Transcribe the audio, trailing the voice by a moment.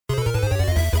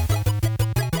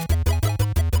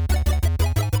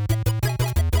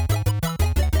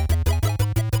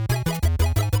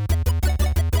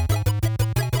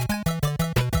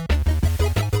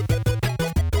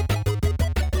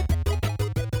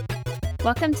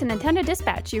Welcome to Nintendo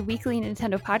Dispatch, your weekly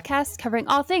Nintendo podcast covering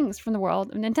all things from the world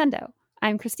of Nintendo.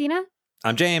 I'm Christina.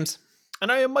 I'm James.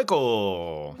 And I am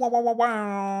Michael.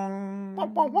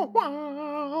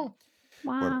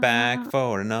 We're back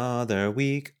for another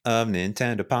week of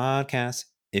Nintendo podcasts.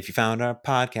 If you found our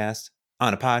podcast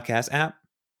on a podcast app,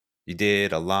 you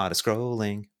did a lot of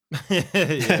scrolling. We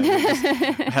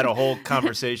had a whole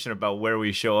conversation about where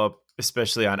we show up,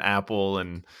 especially on Apple,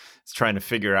 and it's trying to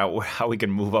figure out how we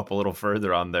can move up a little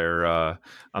further on their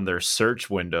search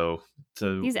window.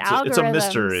 These it's algorithms. a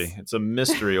mystery. It's a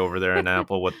mystery over there in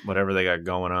Apple, whatever they got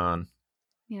going on.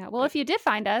 Yeah, well, if you did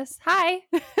find us, hi.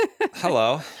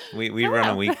 Hello. We run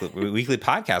a weekly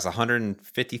podcast,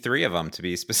 153 of them to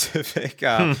be specific.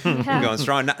 Going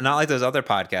strong. Not like those other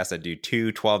podcasts that do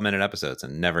 2 12-minute episodes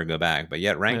and never go back, but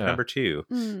yet ranked number 2.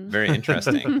 Very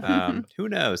interesting. Who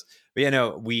knows? But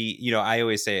I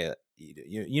always say,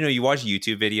 you watch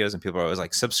YouTube videos and people are always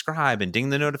like, subscribe and ding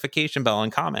the notification bell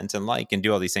and comment and like and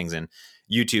do all these things. And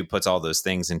YouTube puts all those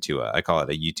things into I call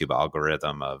it a YouTube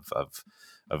algorithm of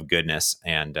goodness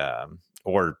and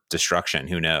or destruction,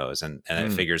 who knows, and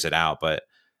it figures it out. But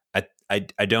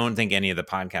I don't think any of the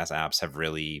podcast apps have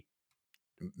really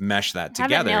meshed that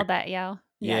together. Haven't nailed that, yeah.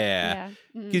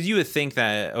 Because you would think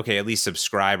that, okay, at least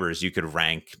subscribers you could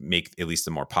make at least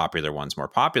the more popular ones more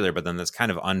popular, but then that's kind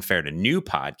of unfair to new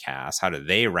podcasts. How do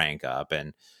they rank up?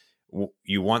 And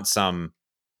you want some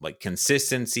like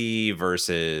consistency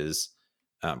versus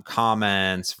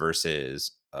comments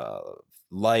versus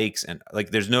likes, and like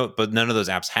but none of those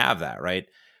apps have that, right?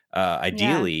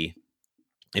 Ideally,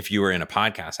 if you were in a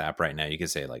podcast app right now, you could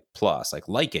say like plus,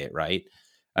 like it, right?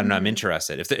 I don't know, I'm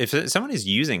interested. If someone is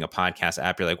using a podcast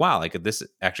app, you're like, wow, like this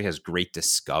actually has great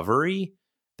discovery.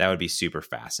 That would be super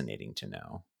fascinating to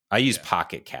know. I use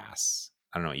Pocket Casts.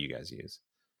 I don't know what you guys use.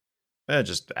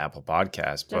 Just Apple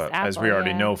Podcasts, but as we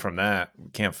already know from that, we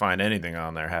can't find anything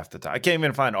on there half the time. I can't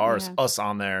even find us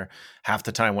on there half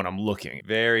the time when I'm looking.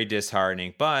 Very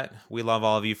disheartening, but we love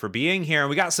all of you for being here. And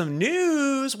we got some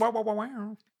news.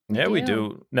 Wow. Yeah, we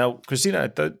do. Now, Christina, I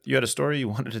thought you had a story you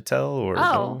wanted to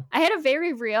tell. I had a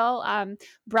very real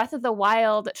Breath of the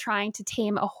Wild trying to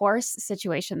tame a horse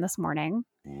situation this morning.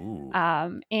 Ooh.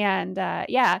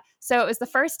 So it was the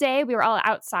first day we were all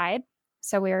outside.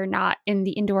 So we're not in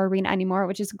the indoor arena anymore,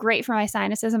 which is great for my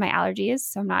sinuses and my allergies.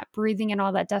 So I'm not breathing in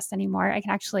all that dust anymore. I can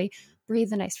actually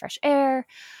breathe the nice fresh air.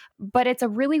 But it's a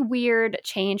really weird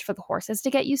change for the horses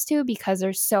to get used to because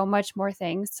there's so much more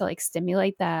things to like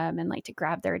stimulate them and like to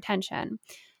grab their attention.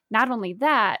 Not only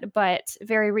that, but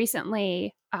very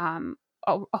recently, a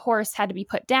horse had to be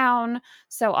put down.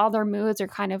 So all their moods are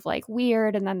kind of like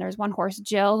weird. And then there's one horse,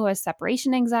 Jill, who has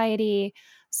separation anxiety.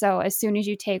 So as soon as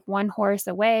you take one horse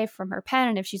away from her pen,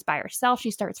 and if she's by herself,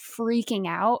 she starts freaking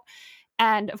out.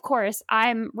 And of course,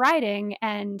 I'm riding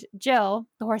and Jill,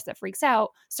 the horse that freaks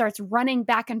out, starts running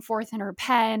back and forth in her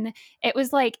pen. It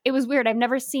was weird. I've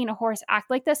never seen a horse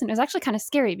act like this. And it was actually kind of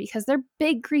scary because they're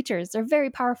big creatures. They're very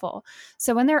powerful.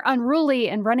 So when they're unruly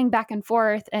and running back and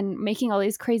forth and making all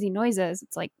these crazy noises,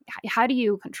 it's like, how do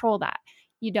you control that?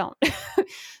 You don't.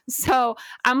 So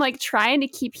I'm like trying to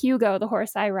keep Hugo, the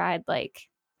horse I ride, like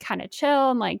kind of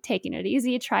chill and like taking it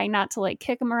easy, trying not to like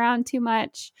kick him around too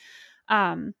much.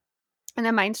 And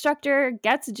then my instructor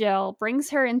gets Jill,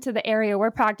 brings her into the area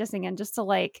we're practicing in just to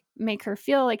like make her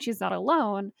feel like she's not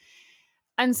alone.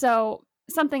 And so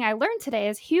something I learned today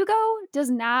is Hugo does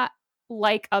not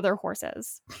like other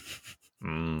horses.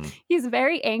 He's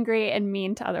very angry and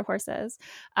mean to other horses.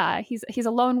 He's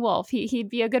a lone wolf. He'd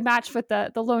be a good match with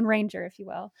the Lone Ranger, if you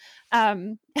will.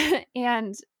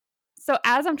 And so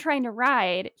as I'm trying to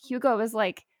ride, Hugo is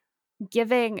like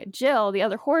giving Jill, the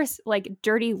other horse, like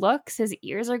dirty looks. His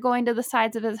ears are going to the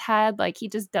sides of his head. Like he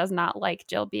just does not like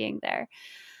Jill being there.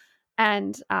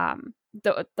 And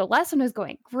the lesson was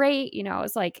going great. You know, it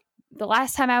was like the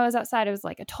last time I was outside, it was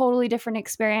like a totally different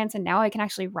experience. And now I can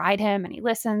actually ride him and he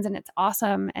listens and it's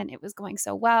awesome. And it was going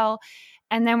so well.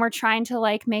 And then we're trying to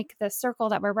like make the circle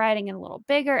that we're riding in a little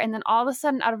bigger. And then all of a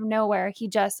sudden out of nowhere, he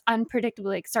just unpredictably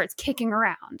like starts kicking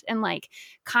around and like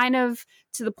kind of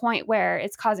to the point where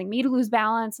it's causing me to lose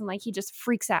balance. And like, he just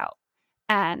freaks out.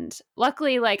 And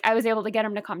luckily, like I was able to get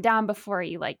him to calm down before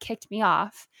he like kicked me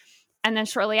off. And then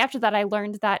shortly after that, I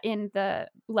learned that in the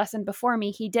lesson before me,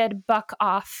 he did buck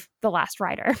off the last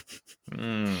rider.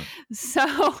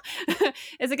 So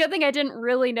it's a good thing I didn't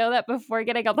really know that before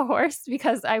getting on the horse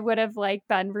because I would have like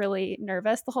been really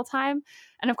nervous the whole time.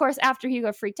 And of course, after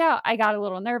Hugo freaked out, I got a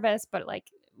little nervous, but like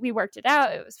we worked it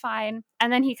out. It was fine.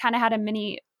 And then he kind of had a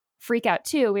mini freak out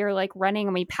too. We were like running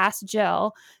and we passed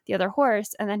Jill, the other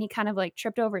horse, and then he kind of like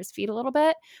tripped over his feet a little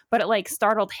bit, but it like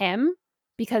startled him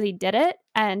because he did it.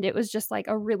 And it was just like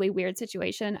a really weird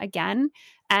situation again.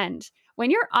 And when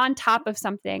you're on top of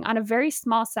something on a very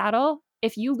small saddle,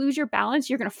 if you lose your balance,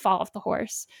 you're going to fall off the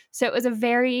horse. So it was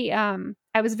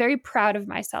I was very proud of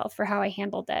myself for how I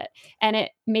handled it. And it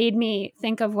made me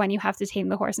think of when you have to tame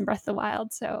the horse in Breath of the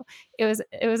Wild. So it was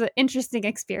an interesting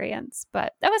experience,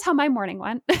 but that was how my morning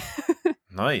went.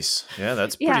 Nice. Yeah,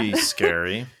 that's pretty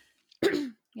scary.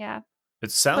 Yeah. It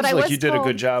sounds like you did a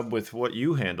good job with what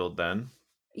you handled then.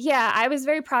 Yeah, I was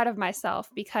very proud of myself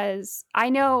because I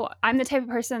know I'm the type of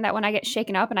person that when I get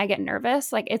shaken up and I get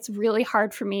nervous, like it's really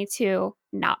hard for me to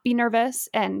not be nervous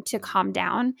and to calm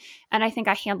down. And I think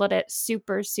I handled it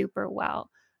super, super well.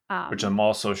 Which I'm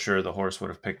also sure the horse would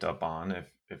have picked up on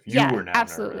if you were now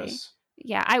nervous.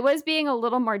 Yeah, I was being a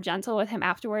little more gentle with him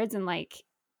afterwards, and like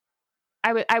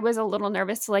I was a little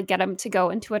nervous to like get him to go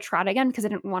into a trot again because I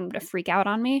didn't want him to freak out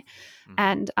on me.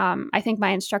 And I think my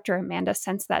instructor Amanda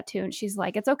sensed that too, and she's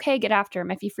like, "It's okay, get after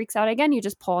him. If he freaks out again, you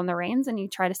just pull on the reins and you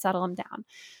try to settle him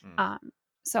down."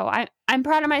 So I'm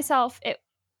proud of myself.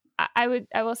 I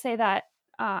will say that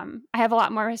I have a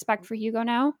lot more respect for Hugo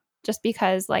now, just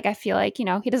because like I feel like,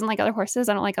 he doesn't like other horses.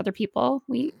 I don't like other people.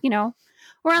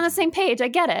 We're on the same page. I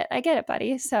get it,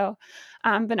 buddy. So,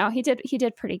 but no, he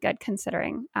did pretty good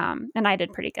considering, and I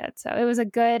did pretty good. So it was a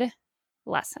good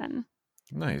lesson.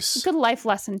 Nice. A good life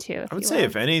lesson too. I would say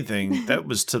if anything, that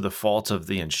was to the fault of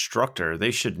the instructor.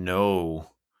 They should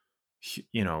know,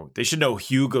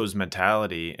 Hugo's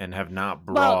mentality and have not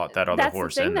brought that other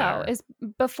horse in there. That's the thing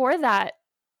though, is before that,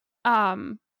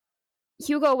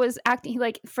 Hugo was acting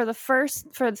like for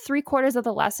 3/4 of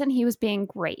the lesson, he was being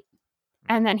great.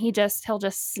 And then he'll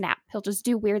just snap. He'll just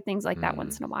do weird things like that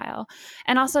once in a while.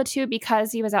 And also too,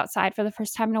 because he was outside for the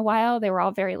first time in a while, they were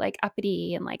all very like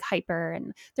uppity and like hyper,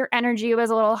 and their energy was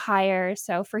a little higher.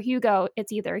 So for Hugo,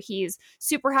 it's either he's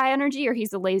super high energy or he's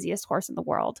the laziest horse in the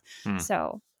world.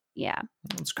 So yeah.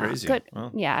 That's crazy. Good.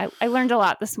 Well, yeah. I learned a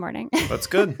lot this morning. That's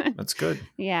good. That's good.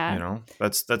 Yeah.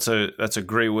 That's a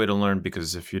great way to learn,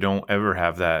 because if you don't ever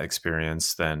have that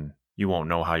experience, then you won't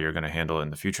know how you're going to handle it in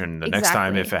the future. And the next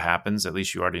time, if it happens, at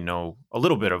least you already know a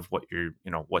little bit of what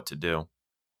what to do.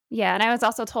 Yeah. And I was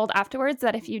also told afterwards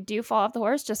that if you do fall off the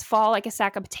horse, just fall like a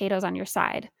sack of potatoes on your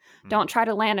side. Don't try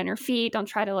to land on your feet. Don't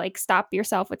try to like stop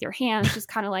yourself with your hands. Just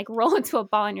kind of like roll into a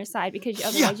ball on your side, because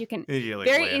otherwise you can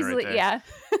very easily, and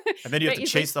then you have to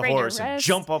chase the horse and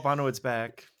jump up onto its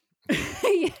back.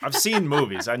 I've seen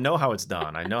movies. I know how it's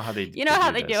done. I know how they. You know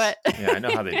how they do it. Yeah, I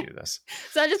know how they do this.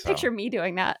 So I just picture me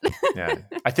doing that. Yeah,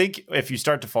 I think if you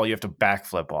start to fall, you have to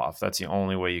backflip off. That's the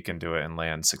only way you can do it and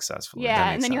land successfully.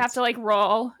 Yeah, and then you have to like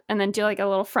roll and then do like a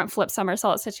little front flip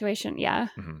somersault situation. Yeah,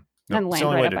 and land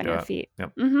right up on your feet.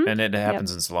 Yep. And it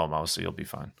happens in slow-mo, so you'll be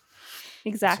fine.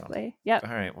 Exactly. So, yep.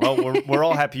 All right. Well, we're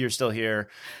all happy you're still here.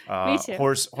 Me too.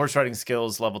 Horse riding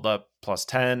skills leveled up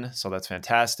 +10, so that's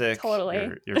fantastic. Totally.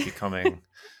 You're becoming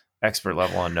expert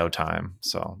level in no time,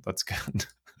 so that's good.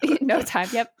 No time.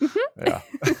 Yep. Yeah.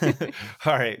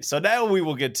 All right. So now we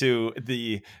will get to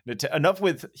enough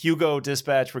with Hugo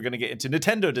Dispatch. We're going to get into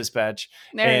Nintendo Dispatch.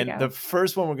 The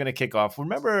first one we're going to kick off.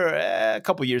 Remember a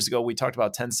couple years ago, we talked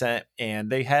about Tencent,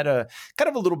 and they had a kind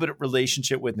of a little bit of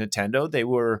relationship with Nintendo. They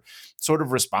were sort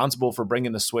of responsible for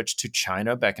bringing the Switch to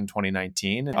China back in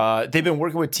 2019. They've been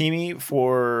working with Timi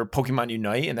for Pokemon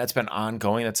Unite, and that's been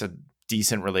ongoing. That's a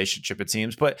decent relationship, it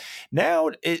seems. But now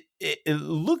it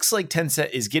looks like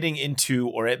Tencent is getting into,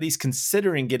 or at least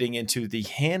considering getting into, the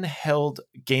handheld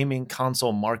gaming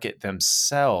console market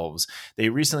themselves. They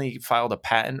recently filed a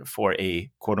patent for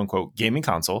a quote-unquote gaming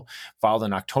console, filed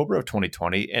in October of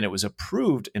 2020, and it was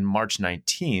approved in March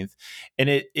 19th. And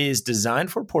it is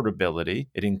designed for portability.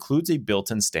 It includes a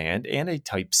built-in stand and a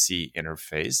Type-C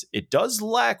interface. It does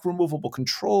lack removable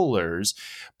controllers,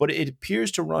 but it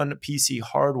appears to run PC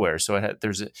hardware. So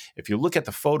if you look at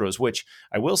the photos, which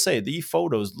I will say, the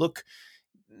photos look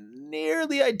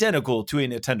nearly identical to a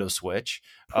Nintendo Switch.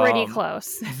 Pretty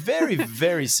close. Very,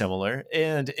 very similar.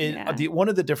 And one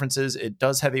of the differences, it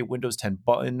does have a Windows 10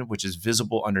 button, which is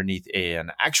visible underneath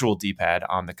an actual D-pad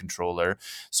on the controller.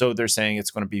 So they're saying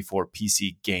it's going to be for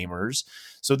PC gamers.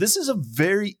 So this is a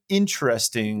very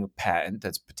interesting patent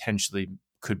that's potentially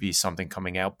could be something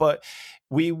coming out. But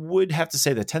we would have to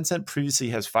say that Tencent previously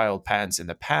has filed patents in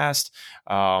the past,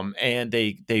 and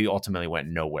they ultimately went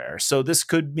nowhere. So this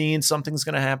could mean something's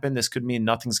going to happen. This could mean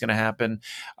nothing's going to happen.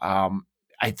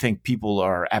 I think people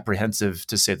are apprehensive,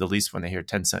 to say the least, when they hear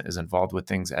Tencent is involved with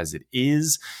things as it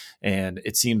is. And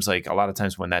it seems like a lot of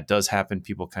times when that does happen,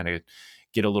 people kind of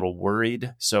get a little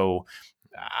worried. So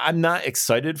I'm not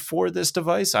excited for this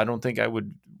device. I don't think I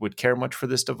would would care much for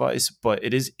this device, but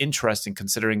it is interesting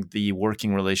considering the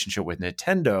working relationship with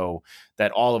Nintendo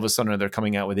that all of a sudden they're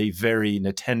coming out with a very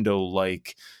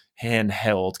Nintendo-like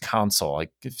handheld console.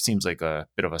 Like, it seems like a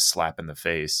bit of a slap in the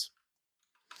face.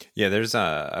 Yeah,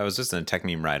 I was just in a Tech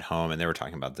Meme ride home, and they were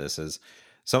talking about this as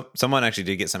someone actually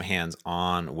did get some hands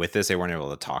on with this. They weren't able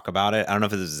to talk about it. I don't know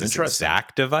if it was this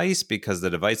exact device, because the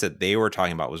device that they were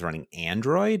talking about was running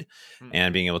Android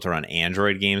and being able to run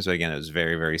Android games. But again, it was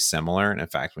very, very similar. And in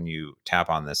fact, when you tap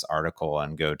on this article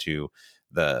and go to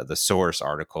the source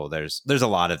article, there's a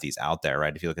lot of these out there,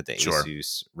 right? If you look at the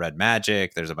Asus Red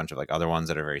Magic, there's a bunch of like other ones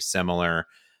that are very similar.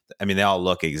 I mean, they all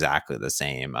look exactly the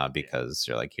same because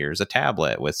you're like, here's a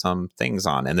tablet with some things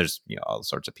on, and there's all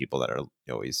sorts of people that are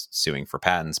always suing for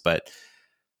patents. But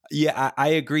yeah, I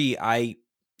agree. I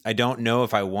don't know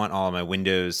if I want all of my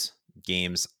Windows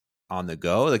games on the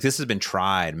go. Like, this has been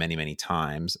tried many, many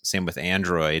times. Same with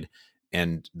Android,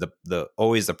 and the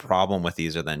always the problem with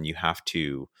these are then you have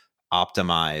to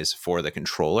optimize for the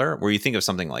controller. Where you think of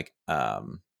something like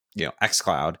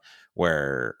xCloud,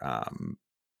 where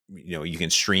you can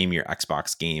stream your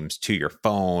Xbox games to your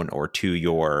phone or to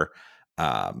your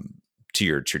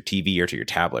TV or to your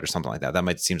tablet or something like that. That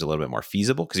might seems a little bit more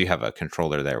feasible because you have a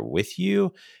controller there with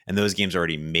you, and those games are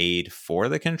already made for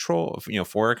the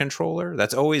for a controller.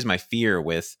 That's always my fear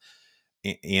with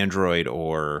Android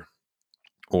or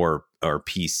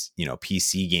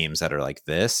PC games that are like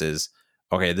this. Is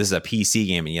okay, this is a PC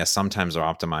game, and yes, sometimes they're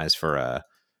optimized for a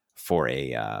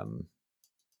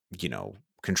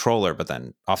controller, but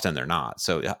then often they're not.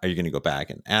 So are you going to go back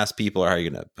and ask people, or how are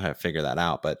you going to figure that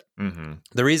out? But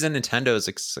the reason Nintendo is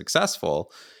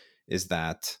successful is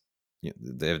that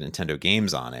they have Nintendo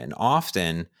games on it. And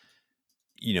often,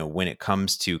 when it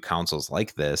comes to consoles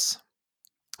like this,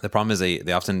 the problem is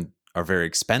they often are very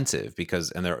expensive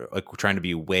and they're like trying to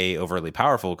be way overly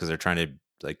powerful because they're trying to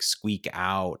like squeak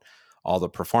out all the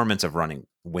performance of running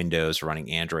Windows,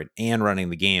 running Android, and running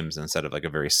the games instead of like a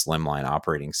very slimline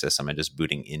operating system and just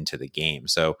booting into the game.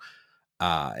 So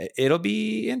it'll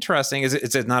be interesting.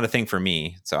 It's not a thing for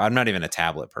me. So I'm not even a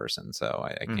tablet person, so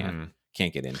I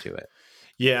can't get into it.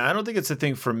 Yeah, I don't think it's a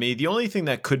thing for me. The only thing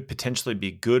that could potentially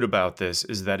be good about this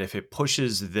is that if it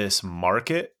pushes this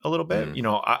market a little bit,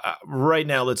 right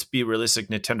now, let's be realistic.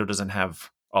 Nintendo doesn't have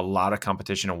a lot of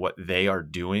competition on what they are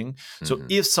doing. So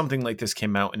if something like this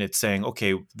came out and it's saying,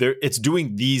 okay, it's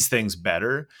doing these things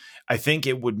better, I think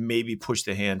it would maybe push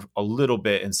the hand a little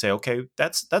bit and say, okay,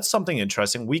 that's something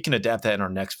interesting. We can adapt that in our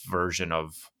next version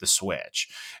of the Switch.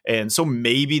 And so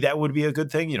maybe that would be a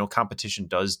good thing. Competition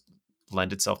does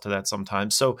lend itself to that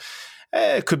sometimes. So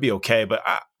it could be okay, but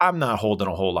I'm not holding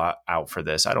a whole lot out for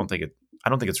this. I don't think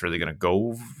it's really going to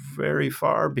go very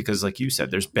far because, like you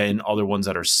said, there's been other ones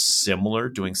that are similar,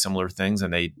 doing similar things,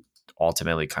 and they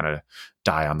ultimately kind of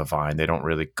die on the vine. They don't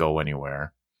really go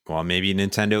anywhere. Well, maybe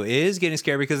Nintendo is getting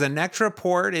scared because the next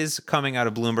report is coming out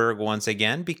of Bloomberg once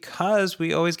again, because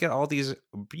we always get all these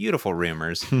beautiful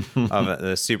rumors of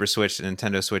the Super Switch,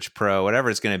 Nintendo Switch Pro, whatever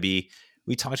it's going to be.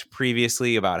 We talked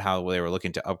previously about how they were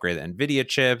looking to upgrade the NVIDIA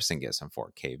chips and get some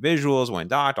 4K visuals when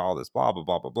docked, all this blah, blah,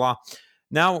 blah, blah, blah.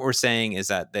 Now what we're saying is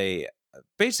that they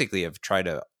basically have tried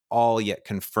to all yet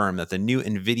confirm that the new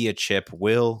NVIDIA chip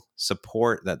will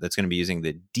support that's going to be using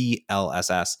the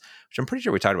DLSS, which I'm pretty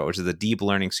sure we talked about, which is the deep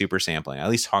learning super sampling. I at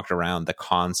least talked around the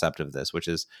concept of this, which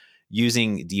is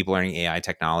using deep learning AI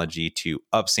technology to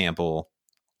upsample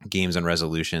games and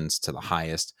resolutions to the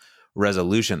highest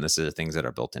resolution. This is things that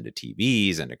are built into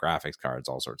TVs, into graphics cards,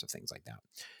 all sorts of things like that.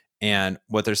 And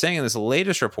what they're saying in this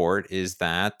latest report is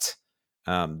that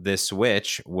this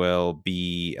Switch will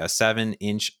be a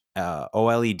 7-inch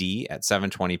OLED at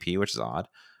 720p, which is odd,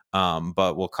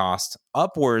 but will cost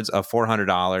upwards of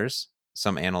 $400.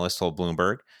 Some analysts told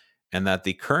Bloomberg, and that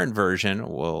the current version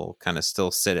will kind of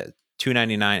still sit at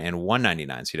 $299 and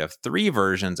 $199. So you'd have 3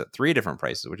 versions at 3 different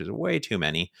prices, which is way too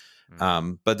many.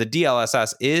 But the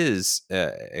DLSS is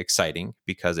exciting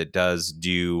because it does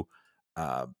do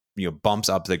bumps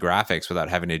up the graphics without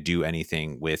having to do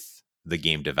anything with the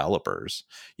game developers.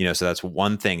 So that's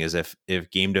one thing, is if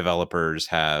game developers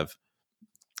have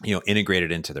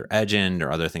integrated into their engine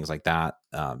or other things like that,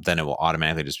 then it will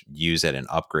automatically just use it and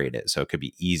upgrade it. So it could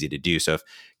be easy to do. So if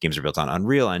games are built on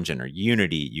Unreal Engine or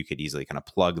Unity, you could easily kind of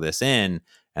plug this in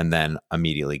and then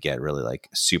immediately get really like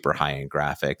super high-end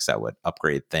graphics that would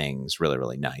upgrade things really,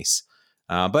 really nice.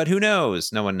 But who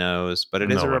knows? No one knows. But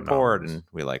it is a report, and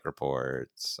we like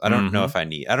reports. I don't know if I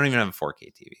don't even have a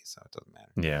 4K TV, so it doesn't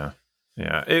matter. Yeah.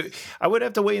 Yeah, I would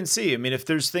have to wait and see. I mean, if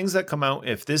there's things that come out,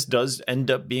 if this does end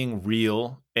up being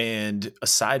real, and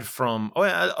aside from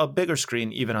a bigger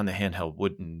screen, even on the handheld,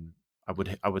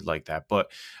 I would like that,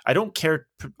 but I don't care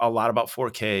a lot about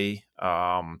 4K.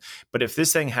 But if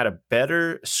this thing had a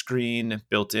better screen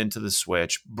built into the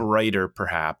Switch, brighter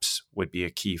perhaps would be a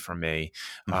key for me,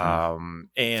 and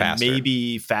faster.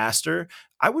 Maybe faster,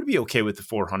 I would be okay with the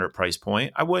 $400 price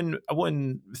point. I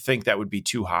wouldn't think that would be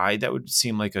too high. That would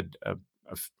seem like a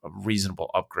reasonable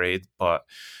upgrade, but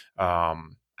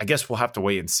I guess we'll have to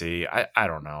wait and see. I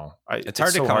don't know. It's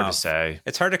hard to say.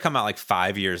 It's hard to come out like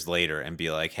 5 years later and be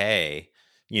like, hey,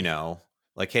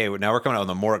 like, hey, now we're coming out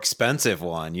with a more expensive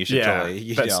one. You should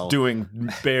totally, that's doing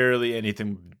barely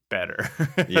anything better.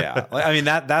 Yeah, I mean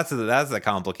that's the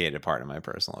complicated part, in my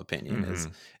personal opinion.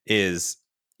 Is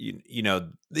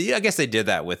I guess they did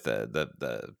that with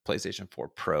the PlayStation 4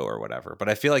 Pro or whatever, but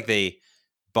I feel like they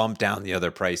bumped down the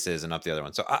other prices and up the other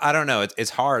one. So I don't know. It's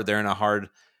hard. They're in a hard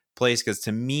place because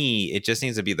to me it just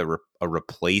needs to be a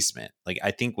replacement. Like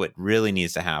I think what really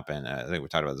needs to happen, I think we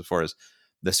talked about this before, is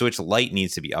the Switch Lite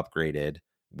needs to be upgraded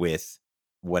with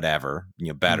whatever,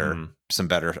 better, some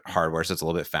better hardware, so it's a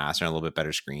little bit faster and a little bit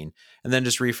better screen, and then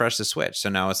just refresh the Switch. So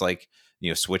now it's like,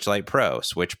 Switch Lite Pro,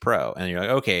 Switch Pro, and you're like,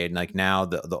 okay, and like now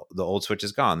the old Switch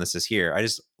is gone. This is here. I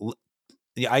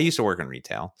used to work in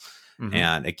retail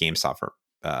and at GameStop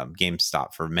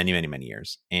for many, many, many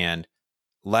years, and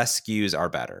less SKUs are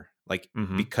better, like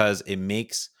because it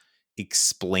makes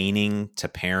explaining to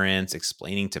parents,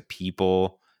 explaining to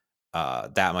people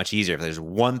that much easier. If there's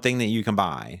one thing that you can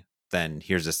buy, then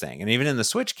here's this thing. And even in the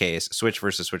Switch case, Switch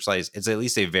versus Switch Lite, it's at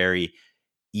least a very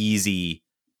easy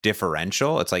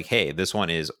differential. It's like, hey, this one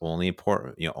is only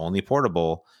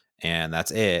portable, and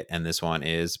that's it. And this one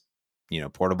is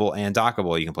portable and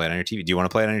dockable. You can play it on your TV. Do you want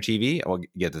to play it on your TV? We'll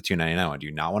get the $299 one. Do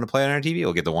you not want to play it on your TV?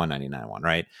 We'll get the $199 one.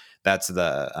 Right? That's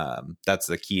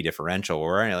the key differential.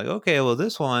 Where you're like, okay, well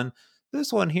this one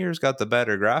here's got the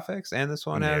better graphics, and this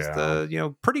one has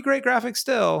the pretty great graphics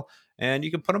still, and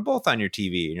you can put them both on your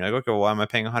TV. And you're like, okay, well, why am I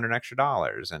paying $100 extra?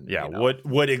 And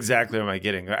what exactly am I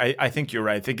getting? I think you're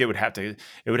right. I think it would have to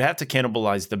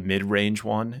cannibalize the mid-range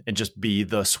one and just be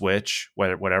the Switch,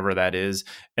 whatever that is,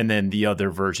 and then the other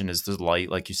version is the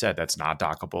Lite, like you said, that's not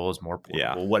dockable, is more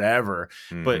portable, whatever.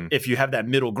 But if you have that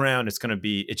middle ground,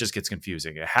 it just gets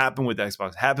confusing. It happened with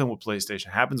Xbox, happened with PlayStation,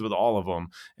 happens with all of them,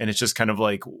 and it's just kind of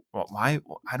like, well,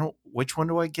 which one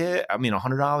do I get? I mean,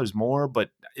 $100 more,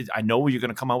 but I know you're going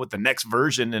to come out with the next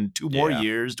version in 2 more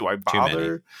years. Do I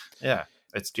bother? Yeah,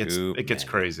 it gets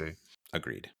crazy.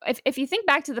 Agreed. If you think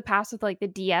back to the past with like the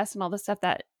DS and all the stuff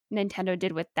that Nintendo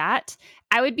did with that,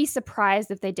 I would be surprised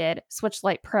if they did Switch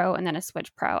Lite Pro and then a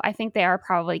Switch Pro. I think they are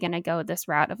probably going to go this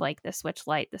route of like the Switch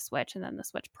Lite, the Switch, and then the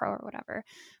Switch Pro or whatever.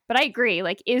 But I agree.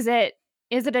 Like, is it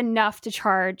enough to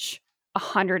charge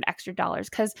 $100 extra?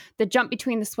 Because the jump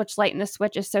between the Switch Lite and the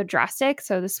Switch is so drastic.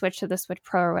 So the Switch to the Switch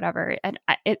Pro or whatever, and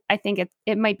I think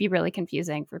it might be really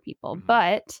confusing for people.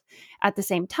 But at the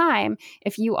same time,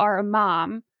 if you are a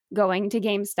mom going to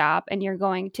GameStop and you're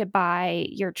going to buy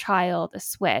your child a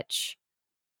Switch,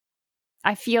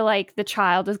 I feel like the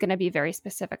child is going to be very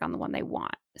specific on the one they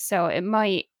want. So it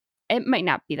might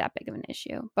not be that big of an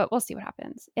issue, but we'll see what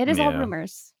happens. It is all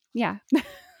rumors. Yeah.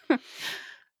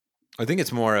 I think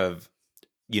it's more of,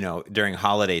 during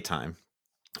holiday time,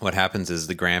 what happens is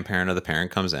the grandparent or the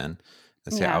parent comes in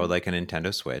and say, I would like a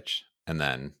Nintendo Switch. And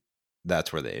then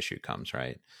that's where the issue comes,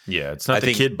 right? Yeah. It's not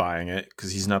the kid buying it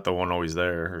because he's not the one always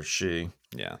there, or she.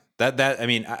 Yeah. I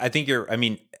mean, I think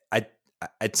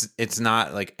it's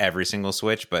not like every single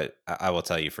Switch, but I will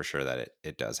tell you for sure that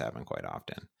it does happen quite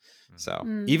often.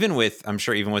 So even with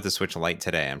the Switch Lite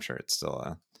today, I'm sure it's still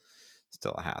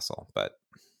a hassle, but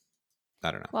I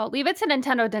don't know. Well, leave it to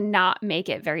Nintendo to not make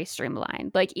it very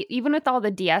streamlined. Like even with all the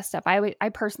DS stuff, I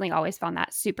personally always found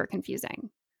that super confusing.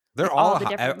 They're all the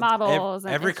different models.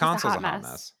 Every console's a hot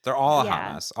mess. They're all a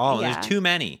hot mess. There's too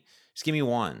many. Just give me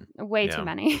one. Way too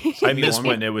many. I miss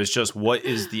when it was just, what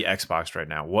is the Xbox right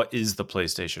now? What is the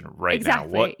PlayStation right now?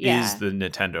 What is the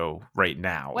Nintendo right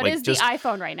now? What is the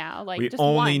iPhone right now? Like, we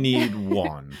only need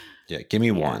one. Yeah, give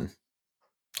me one.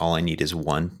 All I need is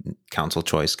one console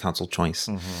choice.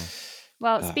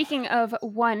 Well, speaking of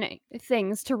one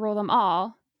things to rule them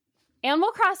all, Animal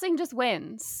Crossing just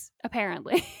wins,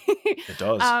 apparently. It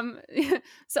does.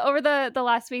 So over the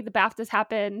last week, the BAFTAs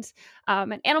happened,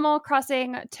 and Animal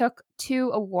Crossing took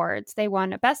 2 awards. They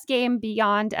won Best Game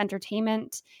Beyond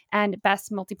Entertainment and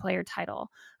Best Multiplayer Title.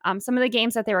 Some of the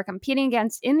games that they were competing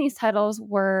against in these titles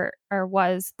was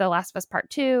The Last of Us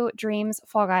Part 2, Dreams,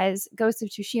 Fall Guys, Ghost of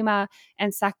Tsushima,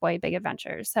 and Sackboy Big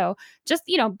Adventure. So just,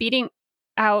 beating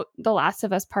out The Last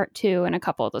of Us Part 2 and a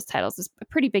couple of those titles is a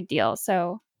pretty big deal.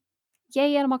 So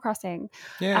yay, Animal Crossing.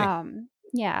 Yeah.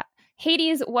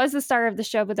 Hades was the star of the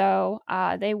show, though.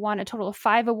 They won a total of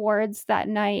 5 awards that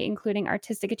night, including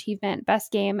Artistic Achievement,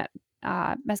 Best Game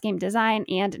Design,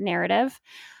 and Narrative.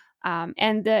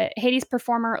 And the Hades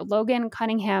performer Logan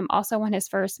Cunningham also won his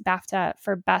first BAFTA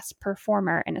for Best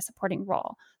Performer in a Supporting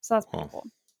Role. So that's pretty cool.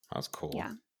 That's cool.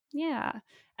 Yeah.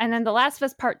 And then The Last of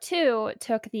Us Part 2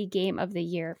 took the Game of the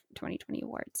Year 2020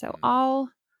 award. So all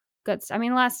good stuff. I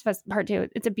mean, Last of Us Part 2,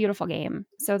 it's a beautiful game.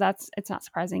 So it's not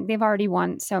surprising. They've already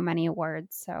won so many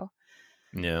awards. So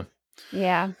yeah.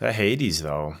 That Hades,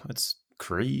 though, it's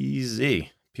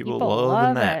crazy. People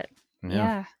loving that.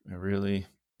 Yeah. It really.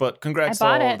 But congrats I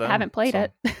bought to all it. of them. Haven't played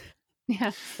it.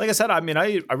 Yeah. Like I said, I mean,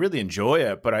 I really enjoy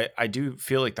it, but I do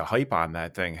feel like the hype on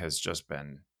that thing has just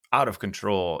been out of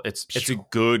control. It's a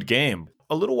good game.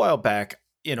 A little while back,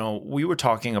 we were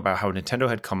talking about how Nintendo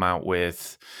had come out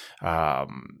with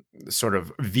sort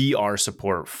of VR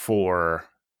support for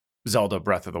Zelda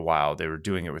Breath of the Wild. They were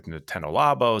doing it with Nintendo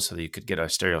Labo so that you could get a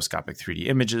stereoscopic 3D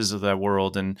images of that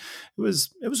world. And it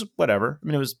was whatever. I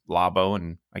mean, it was Labo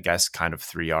and I guess kind of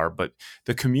 3R, but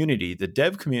the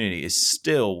dev community is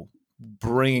still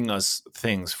bringing us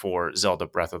things for Zelda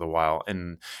Breath of the Wild.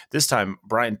 And this time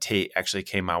Brian Tate actually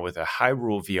came out with a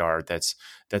Hyrule VR that's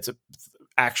a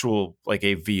actual like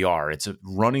a VR. It's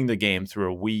running the game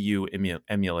through a Wii U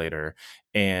emulator,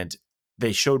 and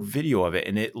they showed video of it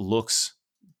and it looks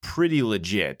pretty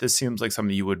legit. This seems like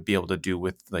something you would be able to do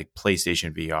with like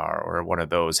PlayStation VR or one of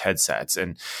those headsets,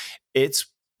 and it's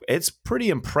pretty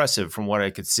impressive from what I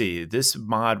could see. This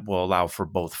mod will allow for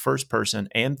both first person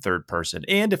and third person,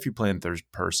 and if you play in third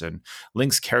person,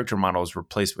 Link's character model is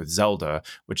replaced with Zelda,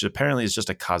 which apparently is just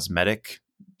a cosmetic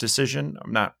decision.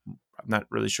 I'm not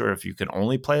really sure if you can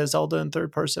only play as Zelda in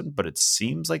third person, but it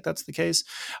seems like that's the case.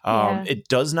 It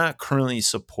does not currently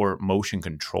support motion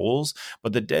controls,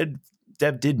 but the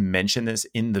dev did mention this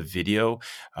in the video.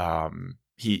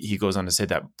 He goes on to say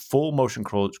that full motion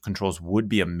controls would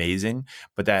be amazing,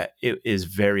 but that it is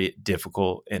very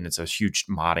difficult and it's a huge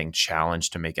modding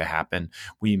challenge to make it happen.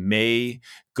 We may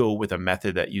go with a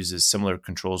method that uses similar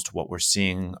controls to what we're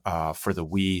seeing for the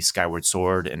Wii Skyward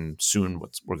Sword, and soon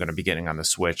what we're going to be getting on the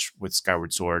Switch with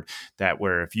Skyward Sword, that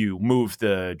where if you move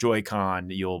the Joy-Con,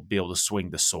 you'll be able to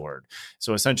swing the sword.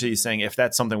 So essentially he's saying if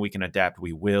that's something we can adapt,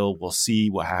 we'll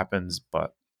see what happens,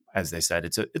 but as they said,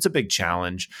 it's a big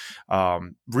challenge.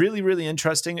 Really, really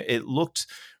interesting. It looked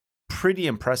pretty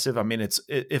impressive. I mean,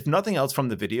 if nothing else from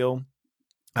the video,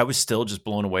 I was still just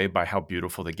blown away by how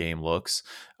beautiful the game looks.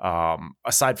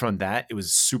 Aside from that, it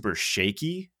was super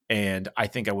shaky. And I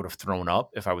think I would have thrown up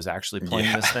if I was actually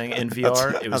playing this thing in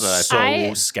VR. It was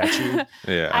so sketchy.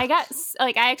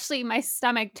 Yeah, my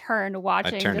stomach turned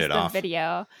watching the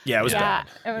video. Yeah, it was bad.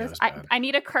 It was bad. I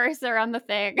need a cursor on the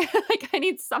thing. Like I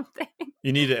need something.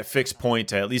 You need a fixed point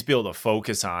to at least be able to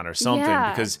focus on or something,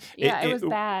 because it was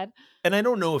bad. And I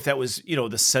don't know if that was,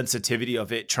 the sensitivity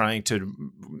of it trying to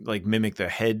like mimic the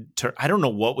head turn. I don't know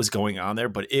what was going on there,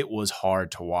 but it was hard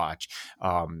to watch.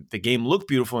 The game looked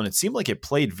beautiful and it seemed like it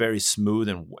played very smooth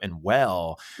and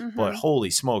well, but holy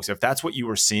smokes, if that's what you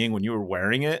were seeing when you were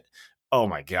wearing it, oh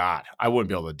my God, I wouldn't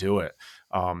be able to do it.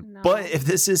 No. But if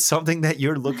this is something that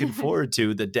you're looking forward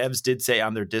to, the devs did say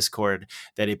on their Discord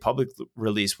that a public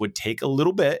release would take a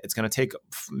little bit. It's going to take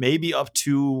maybe up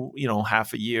to,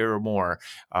 half a year or more.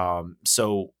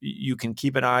 So you can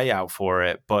keep an eye out for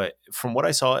it. But from what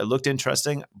I saw, it looked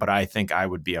interesting, but I think I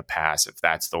would be a pass if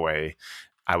that's the way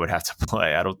I would have to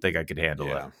play. I don't think I could handle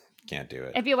it. Can't do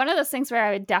it. It'd be one of those things where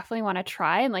I would definitely want to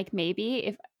try, and like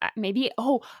maybe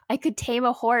I could tame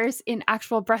a horse in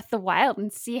actual Breath of the Wild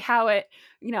and see how it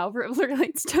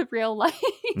relates to real life.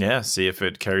 Yeah, see if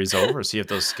it carries over, see if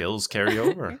those skills carry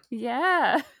over.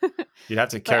 Yeah. You'd have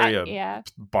to carry a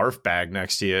barf bag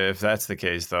next to you if that's the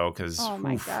case, though, because oh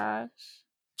my gosh,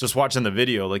 just watching the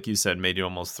video, like you said, made you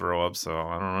almost throw up. So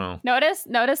I don't know.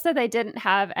 Notice that they didn't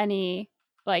have any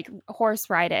like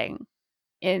horse riding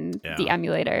in the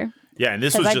emulator. Yeah, and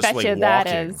this was just like walking. That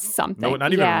is something. No,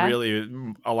 not even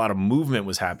really a lot of movement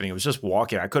was happening. It was just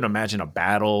walking. I couldn't imagine a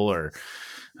battle or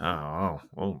oh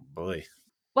boy.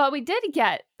 Well, we did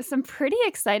get some pretty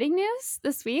exciting news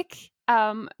this week.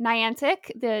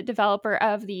 Niantic, the developer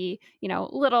of the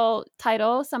little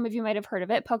title, some of you might have heard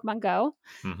of it, Pokemon Go,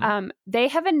 they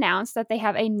have announced that they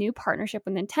have a new partnership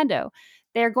with Nintendo.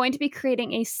 They're going to be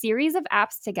creating a series of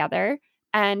apps together,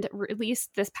 and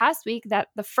released this past week that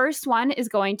the first one is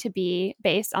going to be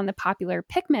based on the popular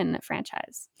Pikmin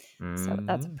franchise. So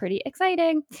that's pretty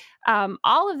exciting.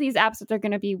 All of these apps that they're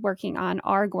going to be working on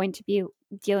are going to be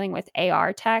dealing with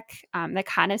AR tech. That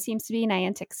kind of seems to be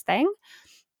Niantic's thing.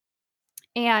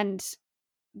 And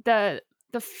the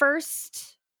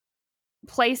first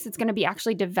place it's going to be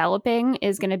actually developing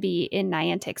is going to be in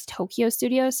Niantic's Tokyo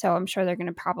studio. So I'm sure they're going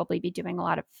to probably be doing a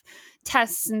lot of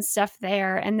tests and stuff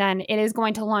there. And then it is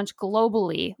going to launch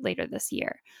globally later this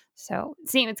year. So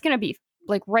it's going to be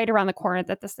like right around the corner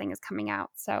that this thing is coming out.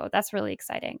 So that's really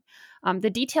exciting. The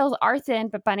details are thin,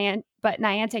 but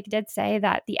Niantic did say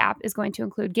that the app is going to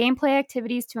include gameplay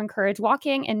activities to encourage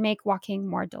walking and make walking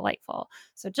more delightful.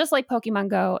 So just like Pokemon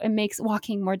Go, it makes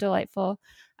walking more delightful.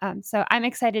 So I'm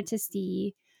excited to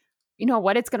see,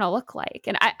 what it's going to look like.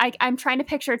 And I'm trying to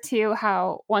picture too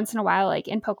how once in a while, like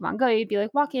in Pokemon Go, you'd be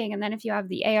like walking, and then if you have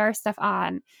the AR stuff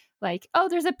on, like, oh,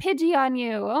 there's a Pidgey on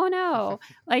you. Oh no.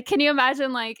 Like, can you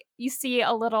imagine like you see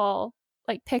a little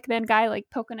like Pikmin guy like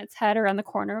poking its head around the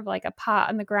corner of like a pot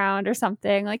on the ground or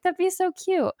something? Like that'd be so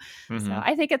cute. Mm-hmm. So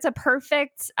I think it's a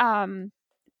perfect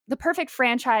the perfect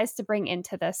franchise to bring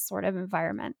into this sort of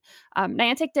environment.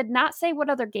 Niantic did not say what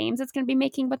other games it's going to be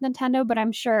making with Nintendo, but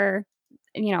I'm sure,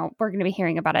 we're going to be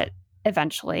hearing about it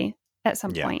eventually at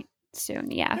some point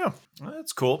soon. Yeah. Yeah. Well,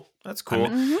 that's cool. That's cool.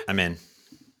 I'm in.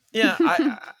 Yeah.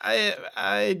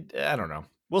 I don't know.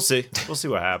 We'll see. We'll see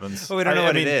what happens. Well, we don't know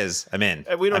what it is. I'm in.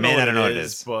 We don't know. I don't know what it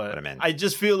is, but I'm in. I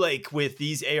just feel like with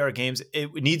these AR games,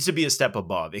 it needs to be a step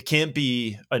above. It can't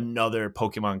be another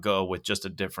Pokemon Go with just a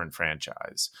different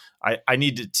franchise. I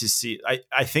need to see.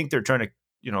 I think they're trying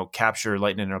to capture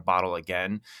lightning in a bottle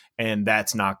again, and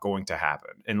that's not going to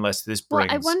happen unless this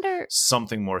brings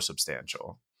something more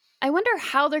substantial. I wonder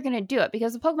how they're going to do it,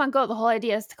 because the Pokemon Go, the whole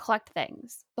idea is to collect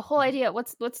things. The whole idea,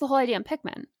 what's the whole idea in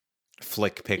Pikmin?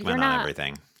 Flick Pikmin on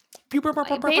everything.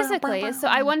 Basically. So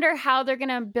I wonder how they're going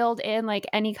to build in like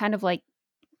any kind of like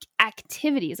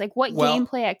activities. Like what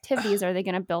gameplay activities are they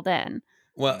going to build in?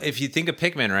 Well, if you think of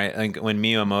Pikmin, right? Like when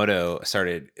Miyamoto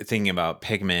started thinking about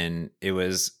Pikmin, it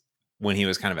was when he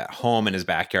was kind of at home in his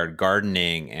backyard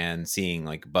gardening and seeing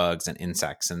like bugs and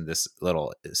insects and this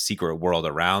little secret world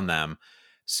around them.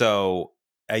 So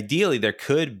ideally there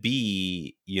could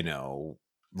be,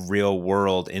 real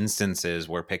world instances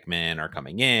where Pikmin are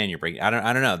coming in. You're bringing. I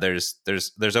don't know.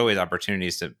 There's always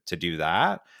opportunities to do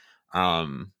that. I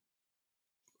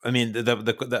mean,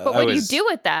 but what do you do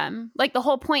with them? Like the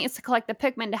whole point is to collect the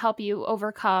Pikmin to help you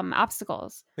overcome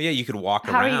obstacles. Well, yeah, you could walk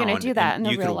around. How are you going to do that in the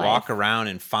real life? You could walk around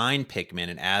and find Pikmin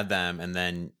and add them, and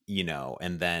then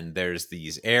and then there's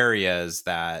these areas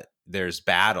that there's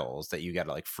battles that you got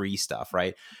to like free stuff,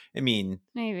 right? I mean,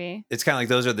 maybe it's kind of like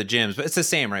those are the gyms, but it's the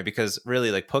same, right? Because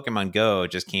really, like Pokemon Go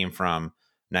just came from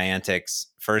Niantic's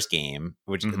first game,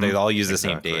 which they all use the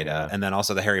same data, and then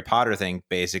also the Harry Potter thing,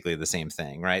 basically the same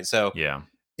thing, right? So yeah,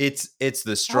 it's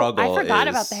the struggle. I forgot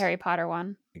about the Harry Potter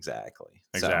one. Exactly.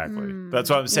 That's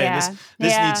what I'm saying. Yeah.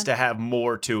 This needs to have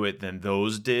more to it than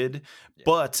those did. Yeah.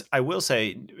 But I will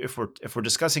say, if we're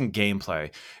discussing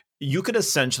gameplay, you could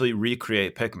essentially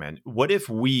recreate Pikmin. What if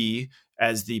we,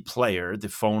 as the player, the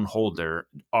phone holder,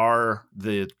 are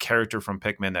the character from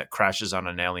Pikmin that crashes on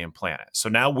an alien planet? So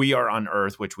now we are on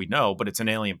Earth, which we know, but it's an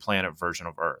alien planet version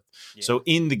of Earth. Yeah. So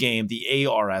in the game, the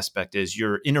AR aspect is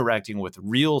you're interacting with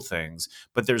real things,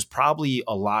 but there's probably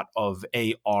a lot of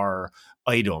AR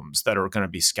items that are going to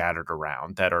be scattered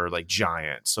around that are like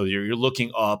giant. So you're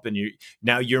looking up and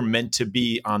you're meant to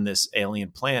be on this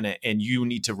alien planet and you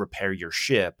need to repair your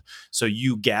ship. So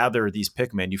you gather these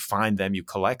Pikmin, you find them, you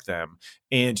collect them,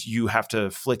 and you have to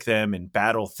flick them and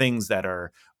battle things that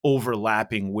are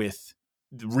overlapping with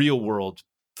the real world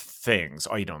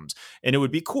items. And it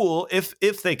would be cool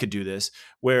if they could do this,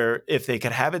 where if they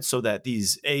could have it so that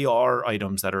these AR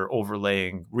items that are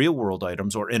overlaying real world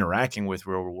items or interacting with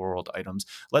real world items,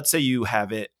 let's say you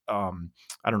have it,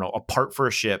 a part for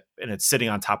a ship and it's sitting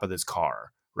on top of this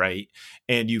car, right?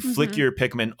 And you flick your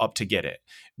Pikmin up to get it.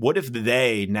 What if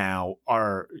they now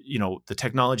are, the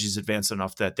technology is advanced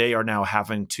enough that they are now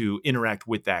having to interact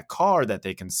with that car that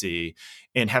they can see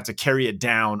and have to carry it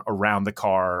down around the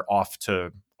car off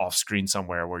screen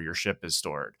somewhere where your ship is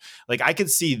stored? Like I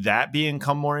could see that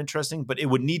become more interesting, but it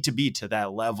would need to be to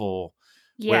that level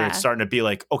where it's starting to be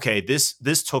like, okay, this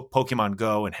took Pokemon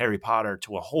Go and Harry Potter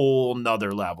to a whole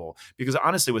nother level. Because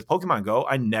honestly, with Pokemon Go,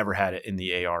 I never had it in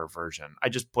the AR version. I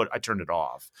turned it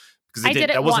off because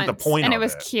that wasn't the point, and it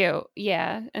was cute.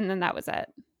 Yeah, and then that was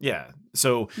it. Yeah.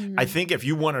 So I think if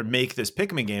you want to make this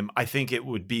Pikmin game, I think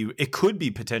it could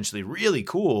be potentially really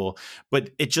cool, but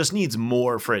it just needs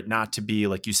more for it not to be,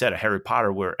 like you said, a Harry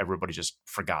Potter where everybody just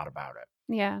forgot about it.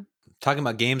 Yeah. Talking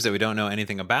about games that we don't know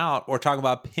anything about, or talking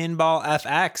about Pinball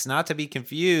FX, not to be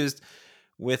confused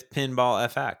with Pinball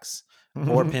FX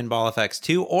or Pinball FX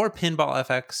 2 or Pinball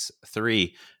FX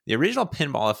 3. The original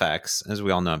Pinball FX, as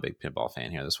we all know, I'm a big pinball fan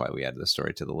here. That's why we added the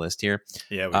story to the list here.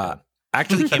 Yeah, we did.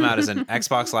 Actually came out as an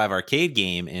Xbox Live Arcade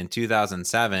game in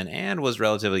 2007 and was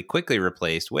relatively quickly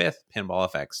replaced with Pinball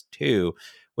FX 2,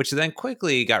 which then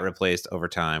quickly got replaced over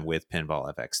time with Pinball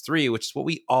FX 3, which is what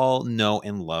we all know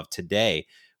and love today,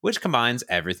 which combines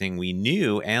everything we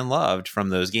knew and loved from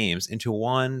those games into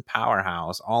one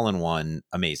powerhouse, all-in-one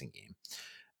amazing game.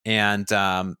 And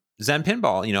Zen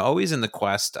Pinball, always in the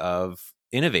quest of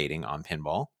innovating on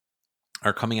pinball,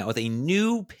 are coming out with a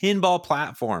new pinball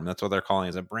platform. That's what they're calling it.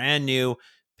 It's a brand new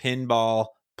pinball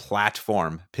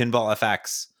platform, Pinball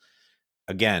FX.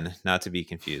 Again, not to be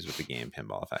confused with the game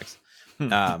Pinball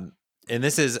FX. And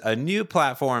this is a new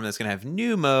platform that's going to have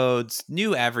new modes,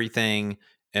 new everything.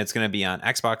 And it's going to be on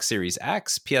Xbox Series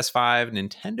X, PS5,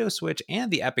 Nintendo Switch, and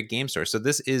the Epic Game Store. So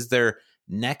this is their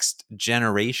next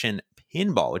generation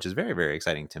pinball, which is very, very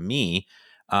exciting to me.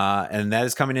 And that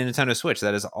is coming to Nintendo Switch.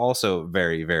 That is also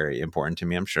very, very important to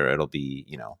me. I'm sure it'll be,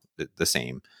 the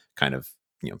same kind of,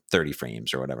 30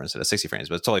 frames or whatever instead of 60 frames,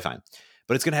 but it's totally fine.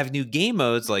 But it's going to have new game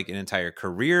modes like an entire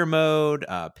career mode,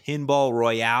 Pinball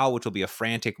Royale, which will be a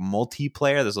frantic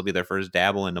multiplayer. This will be their first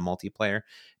dabble into multiplayer,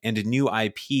 and new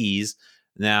IPs.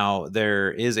 Now,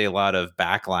 there is a lot of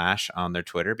backlash on their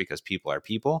Twitter because people are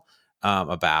people.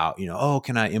 About,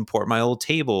 can I import my old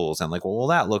tables? And like, what will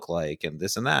that look like? And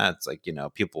this and that. It's like,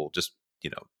 people just,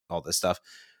 all this stuff.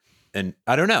 And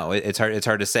I don't know. It's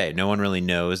hard to say. No one really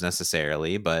knows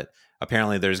necessarily, but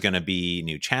apparently there's going to be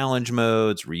new challenge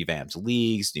modes, revamped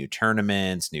leagues, new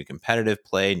tournaments, new competitive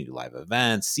play, new live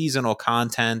events, seasonal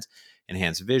content,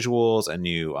 enhanced visuals, a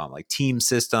new like team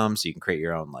system. So you can create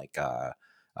your own like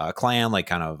clan, like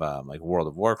kind of like World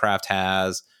of Warcraft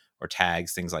has, or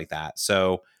tags, things like that.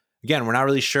 So again, we're not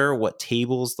really sure what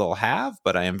tables they'll have,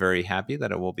 but I am very happy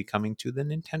that it will be coming to the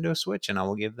Nintendo Switch, and I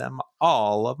will give them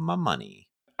all of my money.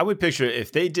 I would picture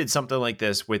if they did something like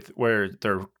this with where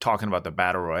they're talking about the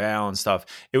Battle Royale and stuff,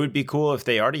 it would be cool if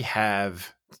they already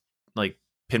have like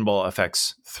Pinball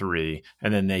FX 3,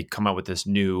 and then they come out with this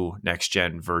new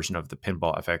next-gen version of the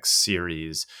Pinball FX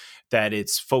series that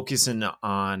it's focusing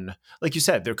on, like you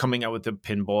said, they're coming out with the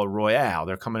Pinball Royale.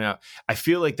 They're coming out. I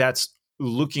feel like that's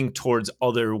looking towards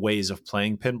other ways of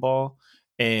playing pinball,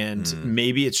 and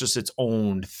maybe it's just its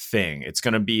own thing. It's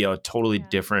going to be a totally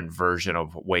different version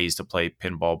of ways to play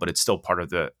pinball, but it's still part of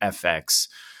the FX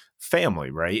family,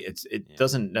 right? It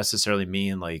doesn't necessarily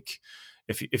mean like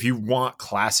if you want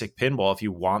classic pinball, if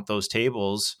you want those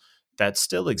tables that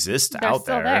still exist They're out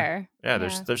still there. there.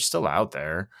 They're still out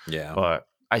there. Yeah. But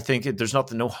I think there's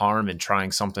no harm in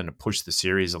trying something to push the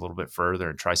series a little bit further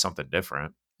and try something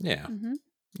different. Yeah. Mm-hmm.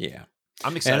 Yeah.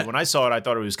 I'm excited. When I saw it, I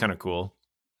thought it was kind of cool.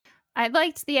 I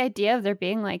liked the idea of there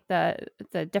being like the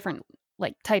different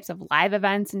like types of live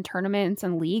events and tournaments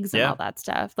and leagues and all that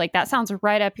stuff. Like that sounds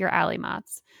right up your alley,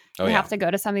 Mats. You have to go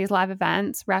to some of these live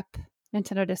events, rep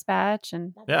Nintendo Dispatch,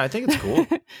 and I think it's cool.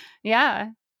 Yeah.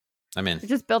 I'm in. They're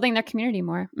just building their community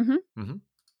more. Mm-hmm.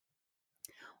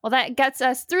 Well, that gets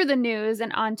us through the news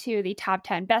and onto the top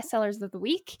 10 bestsellers of the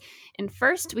week. And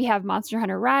first, we have Monster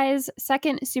Hunter Rise.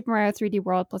 Second, Super Mario 3D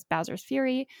World plus Bowser's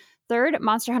Fury. Third,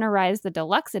 Monster Hunter Rise, the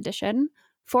Deluxe Edition.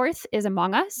 Fourth is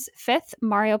Among Us. Fifth,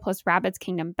 Mario plus Rabbids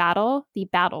Kingdom Battle, the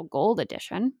Battle Gold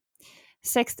Edition.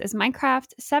 Sixth is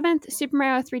Minecraft. Seventh, Super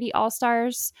Mario 3D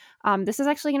All-Stars. This is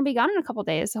actually going to be gone in a couple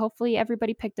days, so hopefully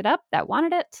everybody picked it up that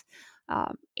wanted it.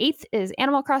 Eighth is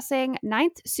Animal Crossing.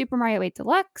 Ninth, Super Mario 8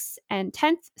 Deluxe. And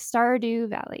 10th, Stardew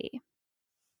Valley.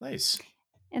 Nice.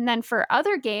 And then for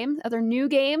other new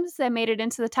games that made it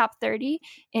into the top 30,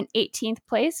 in 18th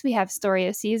place, we have Story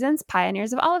of Seasons,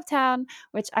 Pioneers of Olive Town,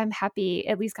 which I'm happy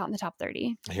at least got in the top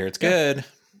 30. I hear it's good.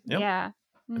 Yep. Yeah.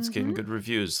 It's getting good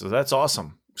reviews. So that's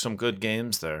awesome. Some good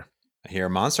games there. I hear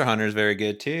Monster Hunter is very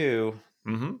good too.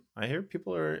 Mm-hmm. I hear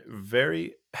people are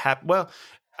very happy. Well,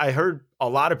 I heard a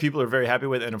lot of people are very happy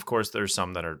with it. And of course, there's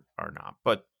some that are not.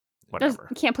 But whatever.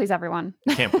 Can't please everyone.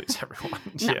 Can't please everyone.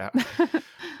 Yeah.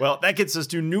 Well, that gets us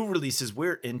to new releases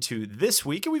we're into this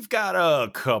week. And we've got a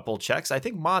couple checks. I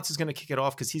think Mats is going to kick it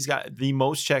off because he's got the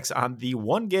most checks on the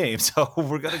one game. So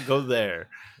we're going to go there.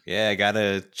 Yeah, I got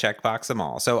to checkbox them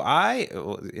all. So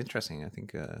interesting. I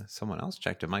think someone else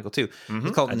checked it, Michael, too. Mm-hmm.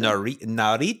 It's called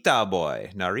Narita Boy.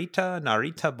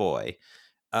 Narita Boy,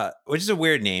 which is a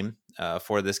weird name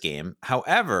for this game.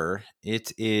 However,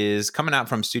 it is coming out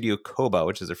from Studio Koba,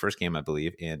 which is their first game, I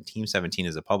believe, and Team 17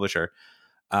 is a publisher.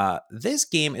 This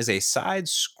game is a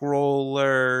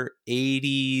side-scroller,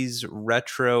 80s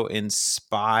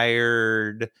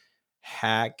retro-inspired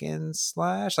hack and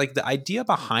slash. Like the idea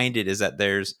behind it is that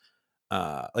there's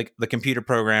like the computer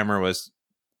programmer was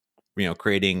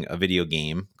creating a video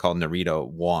game called Narita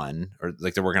 1, or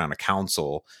like they're working on a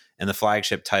console, and the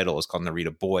flagship title is called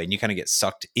Narita Boy, and you kind of get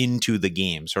sucked into the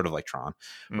game, sort of like Tron,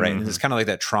 right? And it's kind of like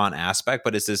that Tron aspect,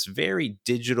 but it's this very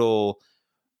digital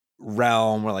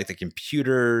realm where like the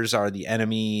computers are the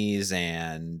enemies.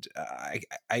 And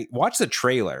I watched the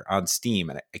trailer on Steam,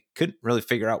 and I couldn't really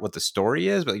figure out what the story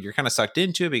is, but you're kind of sucked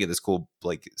into it. But you get this cool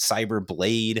like cyber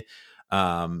blade,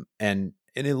 and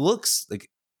it looks like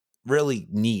really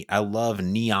neat. I love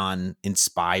neon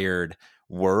inspired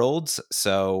worlds,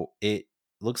 so it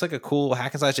looks like a cool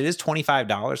hack and slash. It is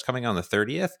 $25 coming on the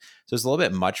 30th, so it's a little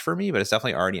bit much for me, but it's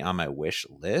definitely already on my wish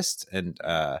list. And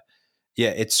yeah,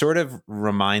 it sort of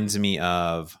reminds me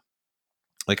of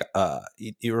like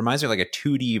it reminds me of like a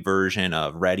 2D version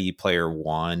of Ready Player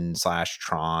One /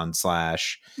 Tron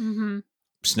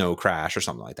 / Snow Crash or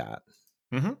something like that.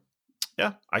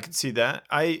 Yeah, I can see that.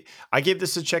 I gave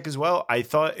this a check as well. I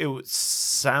thought it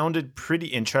sounded pretty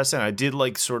interesting. I did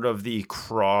like sort of the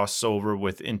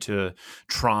crossover into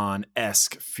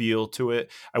Tron-esque feel to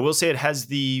it. I will say it has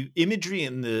the imagery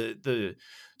and the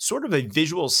sort of a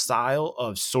visual style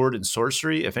of Sword and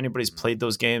Sorcery. If anybody's played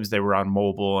those games, they were on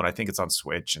mobile, and I think it's on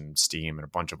Switch and Steam and a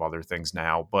bunch of other things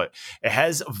now. But it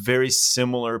has a very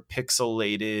similar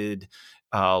pixelated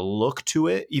look to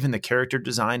it. Even the character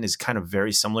design is kind of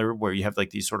very similar, where you have like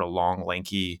these sort of long,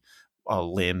 lanky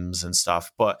limbs and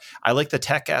stuff. But I like the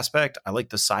tech aspect. I like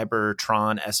the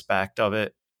Cybertron aspect of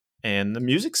it, and the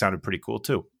music sounded pretty cool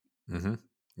too.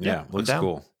 Yeah, looks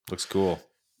cool. Looks cool.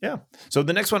 Yeah. So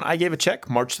the next one I gave a check,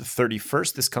 March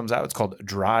 31st. This comes out. It's called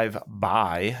Drive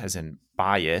By, as in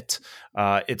buy it.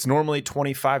 It's normally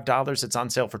 $25. It's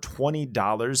on sale for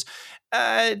 $20.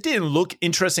 It didn't look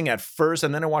interesting at first,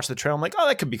 and then I watched the trailer. I'm like, oh,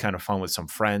 that could be kind of fun with some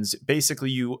friends.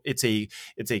 Basically, it's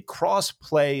a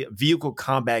cross-play vehicle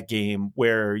combat game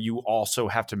where you also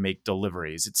have to make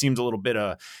deliveries. It seems a little bit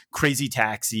of Crazy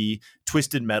Taxi,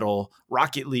 Twisted Metal,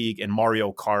 Rocket League, and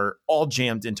Mario Kart all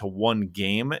jammed into one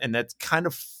game, and that's kind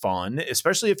of fun,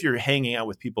 especially if you're hanging out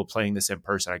with people playing this in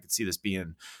person. I could see this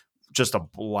being just a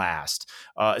blast.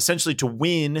 Essentially, to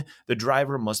win, the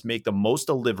driver must make the most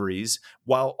deliveries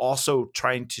while also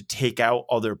trying to take out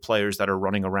other players that are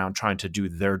running around trying to do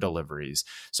their deliveries.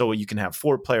 So you can have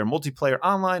 4-player multiplayer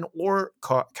online or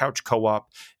couch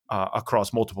co-op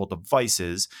across multiple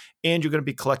devices, and you're going to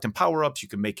be collecting power-ups. You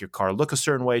can make your car look a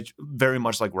certain way, very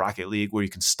much like Rocket League, where you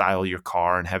can style your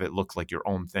car and have it look like your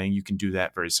own thing. You can do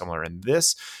that very similar in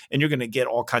this, and you're going to get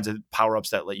all kinds of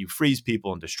power-ups that let you freeze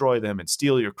people and destroy them and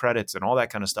steal your credits and all that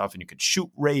kind of stuff, and you can shoot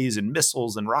rays and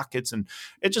missiles and rockets, and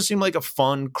it just seemed like a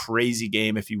fun, crazy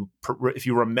game. If you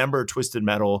remember Twisted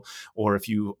Metal, or if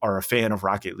you are a fan of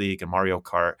Rocket League and Mario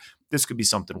Kart, this could be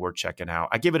something worth checking out.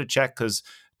 I give it a check because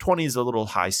 20 is a little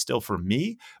high still for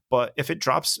me, but if it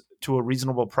drops to a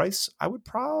reasonable price, I would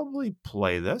probably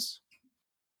play this.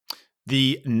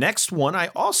 The next one I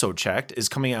also checked is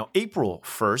coming out April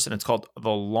 1st, and it's called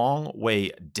The Long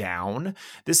Way Down.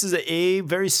 This is a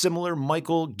very similar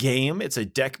Michael game. It's a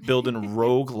deck building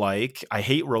roguelike. I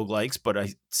hate roguelikes, but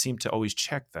I seem to always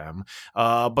check them.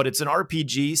 But it's an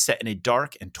RPG set in a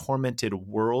dark and tormented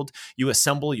world. You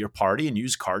assemble your party and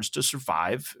use cards to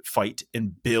survive, fight,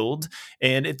 and build.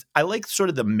 And I like sort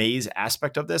of the maze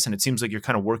aspect of this, and it seems like you're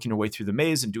kind of working your way through the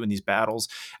maze and doing these battles.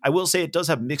 I will say it does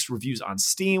have mixed reviews on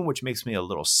Steam, which makes me a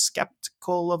little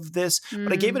skeptical of this,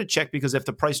 but I gave it a check because if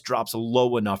the price drops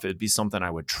low enough, it'd be something I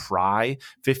would try.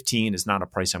 15 is not a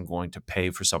price I'm going to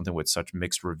pay for something with such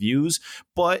mixed reviews.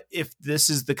 But if this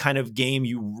is the kind of game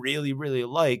you really, really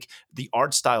like, the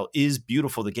art style is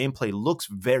beautiful. The gameplay looks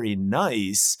very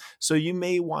nice. So you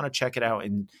may want to check it out,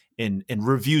 and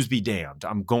reviews be damned.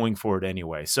 I'm going for it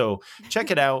anyway. So check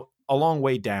it out. A Long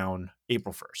Way Down,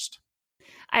 April 1st.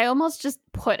 I almost just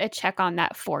put a check on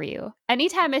that for you.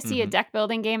 Anytime I see a deck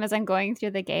building game as I'm going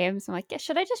through the games, I'm like, yeah,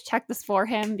 should I just check this for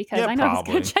him? Because I know he's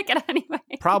going to check it out anyway.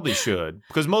 Probably should.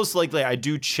 Because most likely I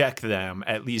do check them,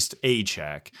 at least a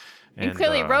check. And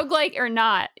clearly, roguelike or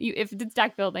not, if it's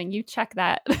deck building, you check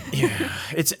that. Yeah,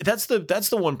 that's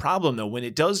the one problem though. When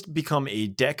it does become a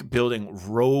deck building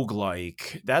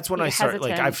roguelike, that's when I start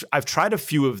like I've tried a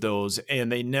few of those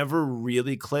and they never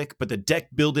really click. But the deck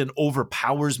building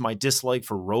overpowers my dislike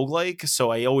for roguelike, so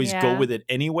I always go with it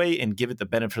anyway and give it the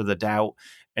benefit of the doubt,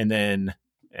 and then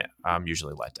I'm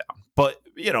usually let down. But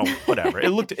whatever. It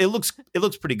looks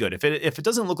pretty good. If it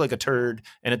doesn't look like a turd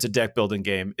and it's a deck building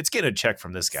game, it's getting a check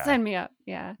from this guy. Send me up.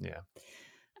 Yeah.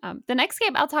 The next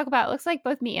game I'll talk about looks like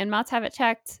both me and Mats have it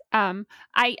checked.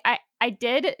 I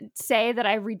did say that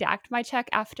I redact my check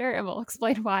after, and we'll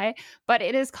explain why. But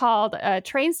it is called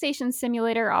Train Station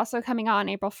Simulator, also coming on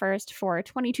April 1st for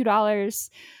 $22.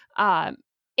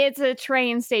 It's a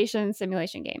train station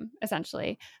simulation game,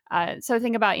 essentially. So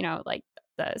think about, like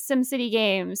the SimCity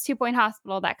games, 2 Point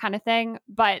Hospital, that kind of thing.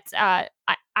 But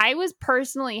I was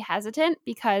personally hesitant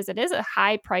because it is a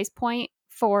high price point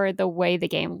for the way the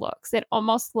game looks. It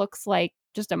almost looks like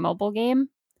just a mobile game,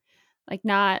 like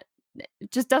not.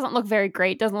 It just doesn't look very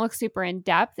great. Doesn't look super in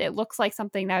depth. It looks like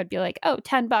something that would be like, oh,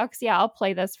 $10. Yeah, I'll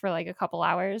play this for like a couple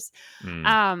hours.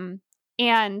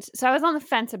 And so I was on the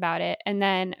fence about it. And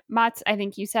then Mats, I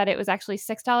think you said it was actually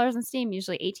 $6 on Steam,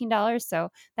 usually $18. So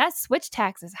that Switch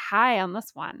tax is high on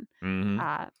this one. And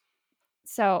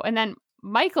then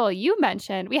Michael, you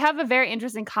mentioned we have a very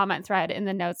interesting comment thread in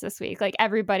the notes this week. Like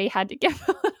everybody had to give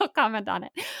a little comment on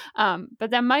it. But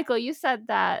then Michael, you said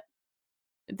that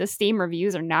the Steam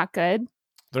reviews are not good.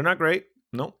 They're not great.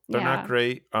 No, they're not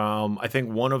great. I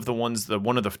think one of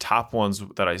the top ones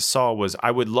that I saw was,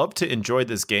 I would love to enjoy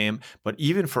this game, but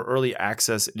even for early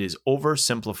access, it is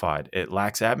oversimplified. It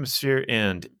lacks atmosphere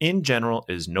and in general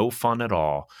is no fun at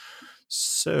all.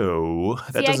 So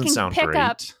that doesn't sound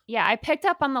great. I picked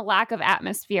up on the lack of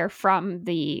atmosphere from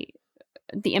the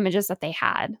images that they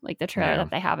had, like the trailer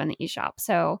that they have in the eShop.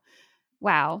 So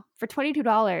wow, for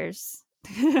 $22.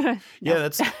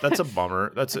 That's a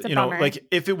bummer. That's a bummer. Like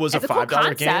if it was a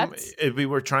 $5 game, if we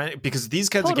were trying, because these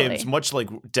kinds of games, much like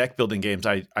deck building games,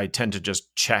 I tend to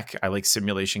just check. I like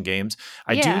simulation games.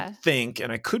 I do think,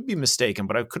 and I could be mistaken,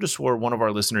 but I could have swore one of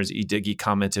our listeners, eDiggy,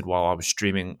 commented while I was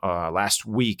streaming last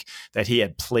week that he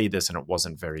had played this and it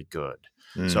wasn't very good.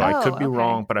 So I could be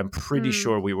wrong, but I'm pretty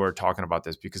sure we were talking about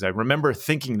this because I remember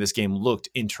thinking this game looked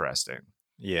interesting.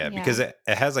 Yeah, because it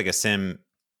has like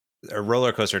a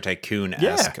roller coaster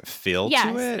tycoon-esque feel to it.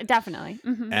 Yes, definitely.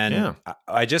 And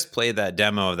I just played that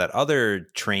demo of that other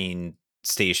train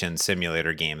station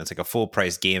simulator game. It's like a full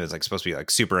price game. It's like supposed to be like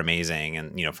super amazing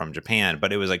and from Japan,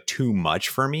 but it was like too much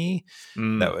for me.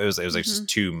 That it was like just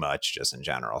too much just in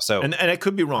general. So and I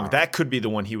could be wrong. That could be the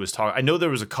one he was talking. I know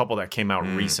there was a couple that came out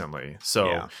recently,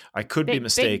 so I could be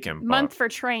mistaken. Month for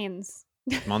trains.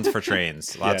 Month for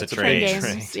trains. Lots of trains.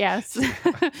 Games. Yes.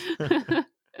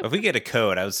 If we get a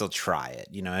code, I would still try it.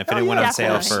 If it went on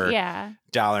sale for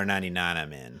 $1.99,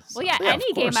 I'm in. So. Well,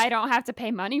 any game I don't have to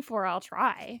pay money for, I'll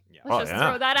try. Let's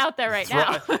throw that out there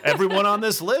now. Everyone on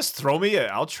this list, throw me it.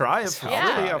 I'll try it.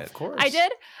 Of course.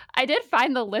 I did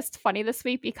find the list funny this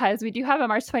week because we do have on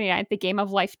March 29th, the Game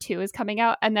of Life 2 is coming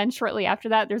out. And then shortly after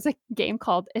that, there's a game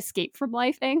called Escape from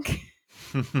Life, Inc.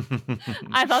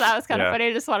 I thought that was kind of funny.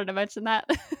 I just wanted to mention that.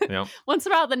 Once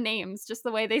in a while, the names, just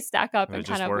the way they stack up and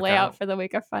kind of lay out for the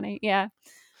week are funny. Yeah.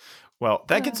 Well,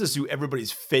 that gets us to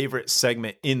everybody's favorite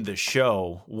segment in the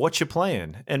show. What you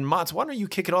playing? And Mats, why don't you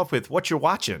kick it off with what you're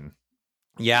watching?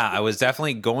 Yeah, I was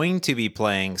definitely going to be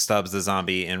playing Stubbs the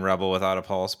Zombie in Rebel Without a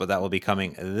Pulse, but that will be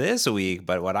coming this week.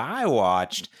 But what I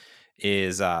watched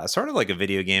is sort of like a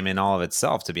video game in all of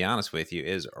itself, to be honest with you,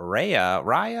 is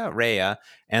Raya,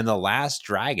 and the Last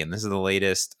Dragon. This is the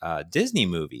latest Disney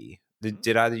movie.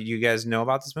 Did either of you guys know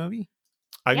about this movie?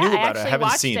 I knew about it. I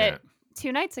haven't seen it.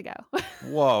 2 nights ago.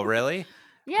 Whoa, really?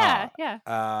 Yeah.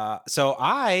 So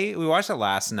we watched it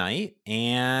last night,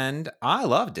 and I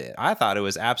loved it. I thought it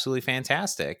was absolutely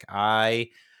fantastic. I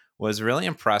was really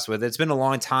impressed with it. It's been a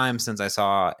long time since I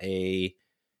saw a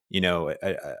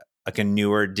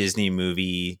newer Disney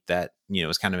movie that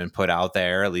was kind of been put out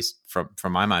there, at least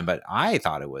from my mind. But I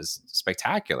thought it was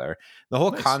spectacular. The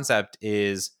whole concept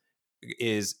is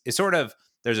sort of,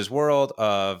 there's this world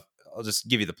of, I'll just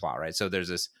give you the plot, right? So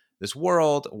there's this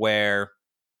world where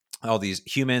all these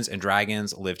humans and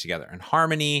dragons live together in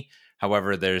harmony.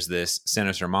 However, there's this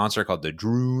sinister monster called the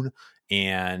Droon,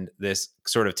 and this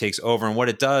sort of takes over. And what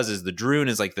it does is the Droon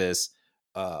is like this.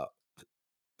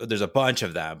 There's a bunch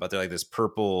of them, but they're like this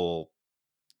purple.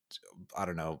 I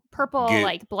don't know. Purple, goo.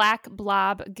 Like black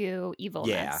blob goo evilness.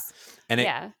 Yeah, and it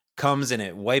comes and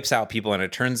it wipes out people and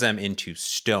it turns them into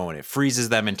stone. It freezes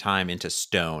them in time into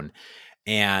stone.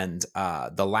 And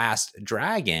the Last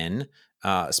Dragon,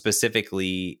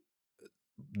 specifically,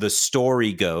 the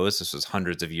story goes, this was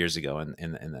hundreds of years ago in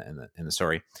the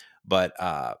story, but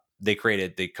they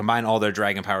combined all their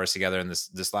dragon powers together, and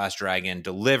this Last Dragon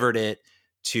delivered it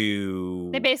to.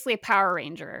 They basically Power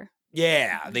Ranger.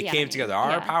 Yeah, they came together.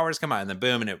 Our powers come out, and then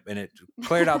boom, and it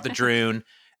cleared out the Droon.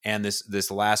 And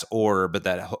this last orb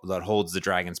that holds the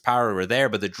dragon's power were there,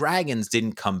 but the dragons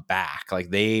didn't come back. Like,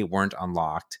 they weren't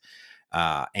unlocked.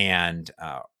 And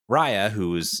Raya,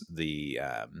 who's the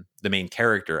main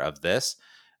character of this,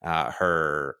 I'm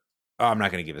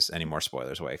not going to give us any more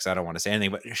spoilers away because I don't want to say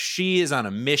anything, but she is on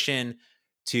a mission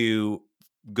to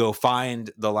go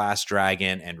find the Last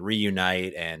Dragon and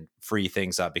reunite and free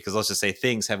things up, because let's just say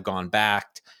things have gone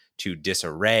back to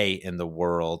disarray in the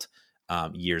world.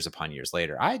 years upon years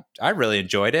later. I really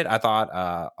enjoyed it. I thought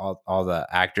all the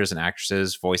actors and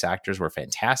actresses, voice actors, were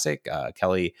fantastic.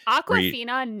 Kelly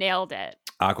Awkwafina nailed it.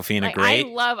 Awkwafina, great. I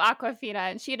love Awkwafina,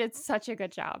 and she did such a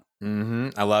good job.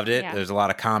 I loved it. Yeah. There's a lot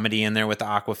of comedy in there with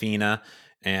Awkwafina,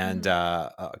 and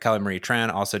Kelly Marie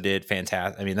Tran also did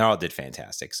fantastic. I mean, they all did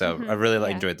fantastic. So I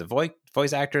really enjoyed the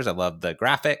voice actors. I loved the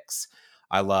graphics.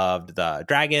 I loved the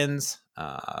dragons,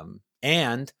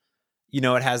 and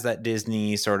it has that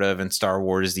Disney sort of and Star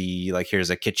Wars-y, like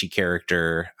here's a kitschy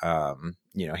character,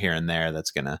 here and there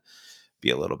that's gonna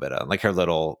be a little bit of like her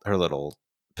little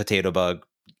potato bug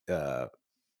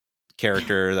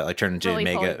character that like turned into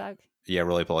mega. Yeah,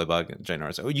 roly poly bug,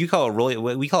 ginormous. You call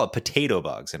it we call it potato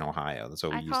bugs in Ohio. That's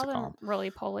what we used to call them. Roly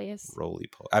polies. Roly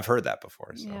poly. I've heard that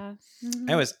before. So. Yeah.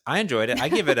 Anyways, I enjoyed it. I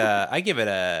give it a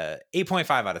 8.5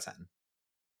 out of 10.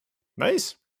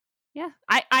 Nice. Yeah,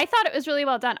 I thought it was really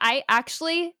well done.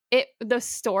 The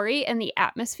story and the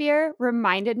atmosphere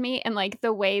reminded me, and like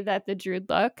the way that the Druid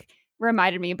look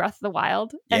reminded me of Breath of the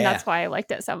Wild, and that's why I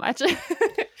liked it so much.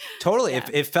 Totally,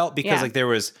 it felt because like there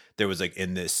was like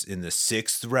in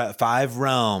the 5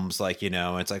 realms, like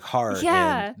it's like heart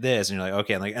and this, and you're like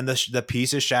okay, and the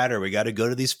piece of shatter, we got to go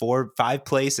to these 4-5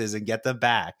 places and get them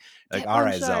back. Like all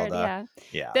right, Zelda,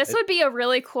 this would be a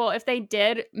really cool if they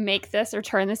did make this or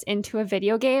turn this into a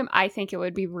video game. I think it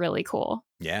would be really cool.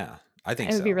 Yeah, I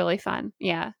think it would be really fun.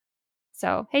 Yeah.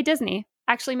 So hey, Disney,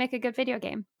 actually make a good video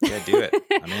game. Yeah, do it.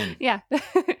 I'm in. Yeah.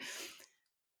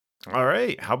 All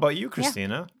right. How about you,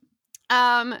 Christina?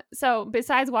 So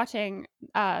besides watching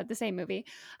the same movie,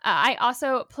 I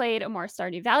also played more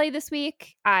Stardew Valley this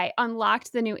week. I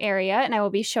unlocked the new area, and I will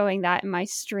be showing that in my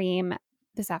stream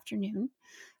this afternoon.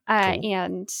 Cool.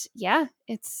 And yeah,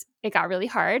 it got really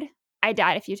hard. I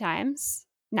died a few times.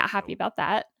 Not happy about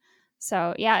that.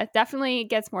 So yeah, it definitely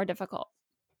gets more difficult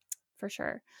for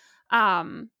sure.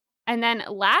 And then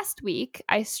last week,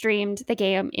 I streamed the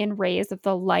game in Rays of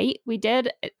the Light. We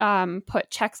did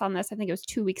put checks on this. I think it was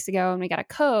 2 weeks ago, and we got a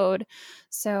code.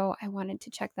 So I wanted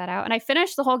to check that out. And I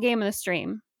finished the whole game in the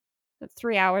stream. It's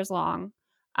 3 hours long.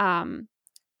 Overall,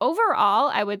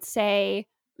 I would say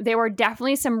there were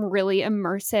definitely some really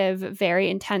immersive,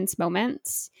 very intense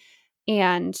moments.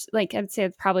 And like I'd say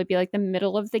it'd probably be like the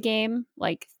middle of the game.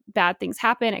 Like bad things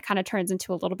happen. It kind of turns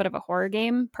into a little bit of a horror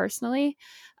game personally.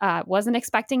 Wasn't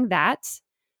expecting that,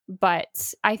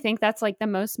 but I think that's like the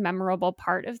most memorable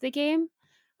part of the game.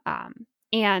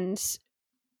 And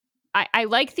I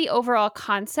like the overall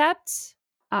concept,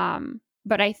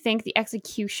 but I think the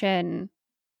execution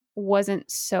wasn't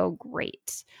so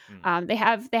great. They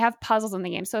have puzzles in the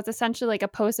game. So it's essentially like a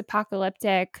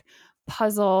post-apocalyptic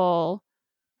puzzle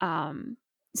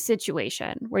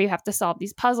situation where you have to solve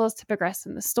these puzzles to progress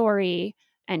in the story,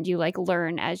 and you like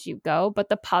learn as you go. But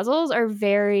the puzzles are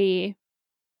very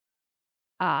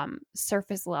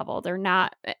surface level. They're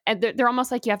not, they're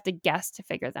almost like you have to guess to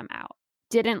figure them out.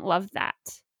 Didn't love that.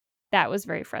 That was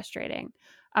very frustrating.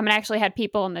 And I actually had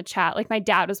people in the chat, like my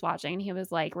dad was watching, and he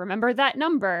was like, remember that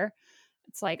number?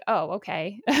 It's like, oh,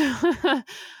 okay.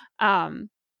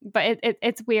 But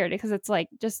it's weird because it's like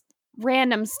just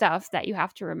random stuff that you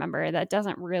have to remember that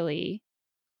doesn't really,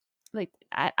 like,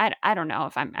 I don't know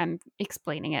if I'm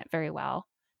explaining it very well.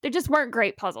 There just weren't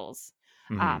great puzzles.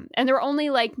 And there were only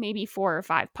like maybe 4 or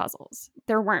 5 puzzles.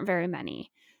 There weren't very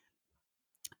many.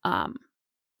 And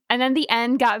then the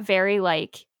end got very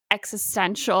like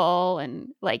existential and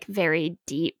like very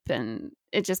deep, and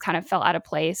it just kind of fell out of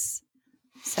place.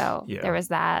 So there was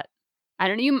that. I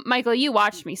don't know, you, Michael, you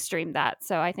watched me stream that,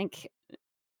 so I think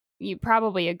you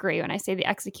probably agree when I say the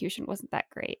execution wasn't that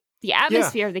great. The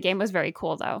atmosphere of the game was very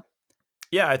cool, though.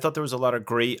 Yeah, I thought there was a lot of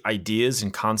great ideas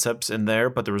and concepts in there,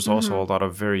 but there was also a lot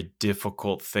of very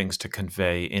difficult things to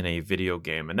convey in a video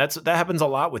game. And that happens a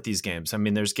lot with these games. I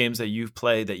mean, there's games that you've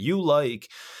played that you like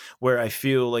where I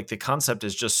feel like the concept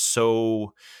is just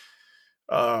so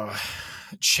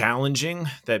challenging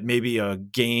that maybe a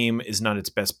game is not its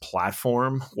best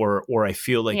platform, or I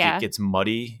feel like it gets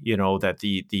muddy, that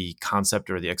the concept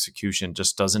or the execution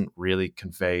just doesn't really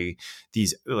convey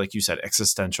these, like you said,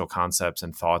 existential concepts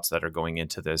and thoughts that are going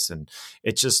into this. And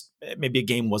it just, maybe a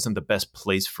game wasn't the best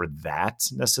place for that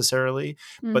necessarily,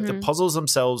 but the puzzles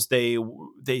themselves, they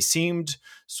seemed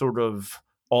sort of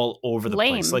all over the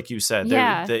place, like you said.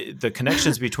 The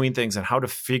connections between things and how to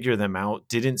figure them out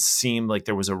didn't seem like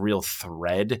there was a real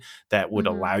thread that would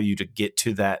allow you to get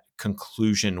to that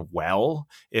conclusion well.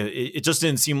 It just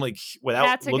didn't seem like,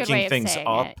 without looking things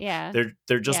up,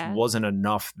 there just wasn't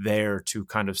enough there to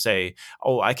kind of say,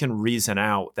 oh, I can reason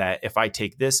out that if I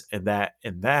take this and that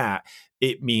and that,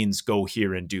 it means go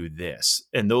here and do this.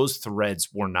 And those threads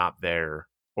were not there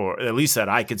or at least that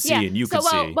I could see and you could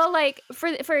see. Well, like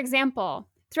for example,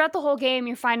 throughout the whole game,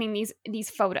 you're finding these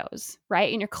photos,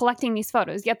 right? And you're collecting these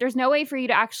photos. Yet there's no way for you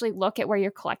to actually look at where you're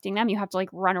collecting them. You have to like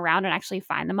run around and actually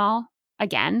find them all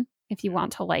again if you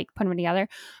want to like put them together.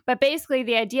 But basically,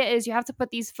 the idea is you have to put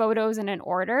these photos in an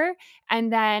order,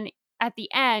 and then at the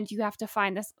end, you have to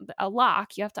find a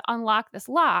lock. You have to unlock this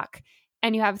lock,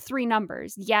 and you have 3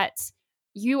 numbers. Yet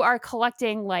you are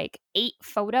collecting like 8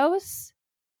 photos.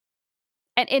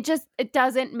 And it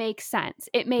doesn't make sense.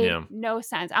 It made no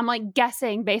sense. I'm like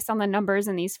guessing based on the numbers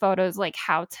in these photos, like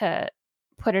how to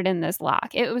put it in this lock.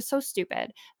 It was so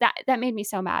stupid. That made me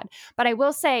so mad. But I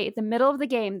will say, at the middle of the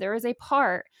game, there is a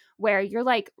part where you're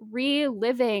like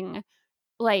reliving,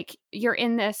 like you're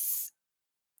in this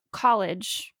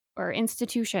college or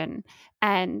institution,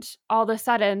 and all of a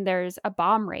sudden there's a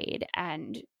bomb raid,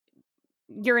 and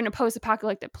you're in a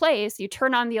post-apocalyptic place. You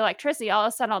turn on the electricity, all of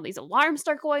a sudden all these alarms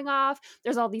start going off.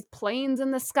 There's all these planes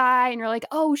in the sky, and you're like,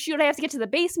 oh shoot, I have to get to the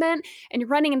basement. And you're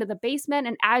running into the basement,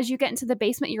 and as you get into the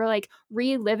basement, you're like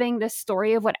reliving this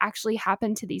story of what actually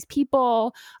happened to these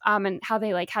people, and how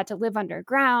they like had to live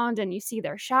underground, and you see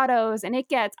their shadows. And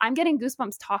I'm getting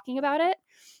goosebumps talking about it.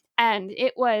 And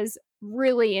it was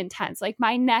really intense. Like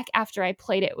my neck after I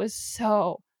played it was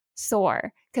so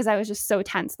sore because I was just so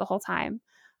tense the whole time.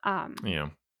 That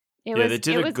was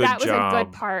a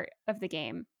good part of the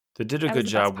game. They did a good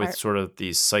job with sort of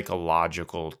the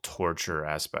psychological torture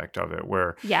aspect of it,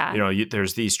 where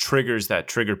there's these triggers that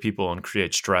trigger people and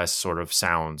create stress, sort of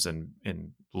sounds and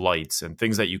lights and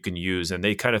things that you can use, and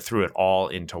they kind of threw it all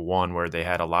into one, where they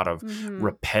had a lot of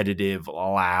repetitive,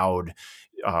 loud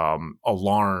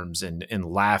alarms and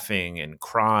laughing and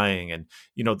crying, and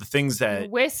the things that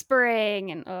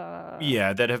whispering and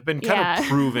that have been kind of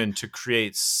proven to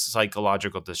create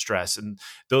psychological distress. And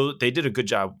though they did a good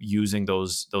job using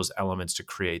those elements to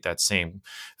create that same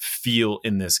feel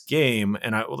in this game.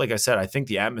 And like I said, I think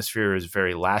the atmosphere is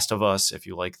very Last of Us. If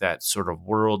you like that sort of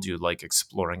world, you like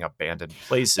exploring abandoned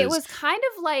places. It was kind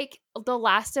of like The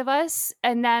Last of Us,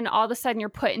 and then all of a sudden you're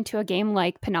put into a game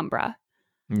like Penumbra.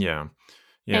 Yeah.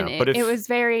 But it was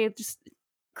very just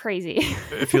crazy.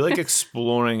 If you like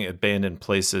exploring abandoned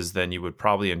places, then you would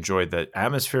probably enjoy the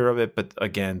atmosphere of it. But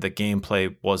again, the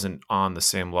gameplay wasn't on the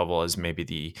same level as maybe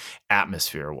the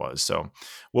atmosphere was. So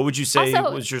what would you say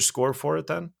was your score for it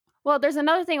then? Well, there's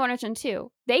another thing I want to mention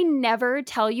too. They never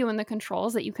tell you in the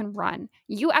controls that you can run.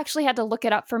 You actually had to look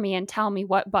it up for me and tell me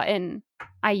what button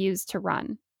I used to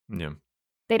run. Yeah.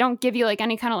 They don't give you like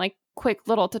any kind of like quick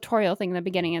little tutorial thing in the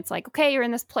beginning. It's like, okay, you're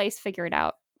in this place, figure it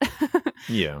out.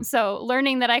 Yeah. So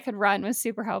learning that I could run was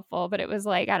super helpful, but it was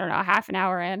like, I don't know, half an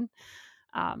hour in.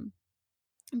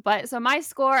 But so my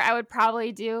score, I would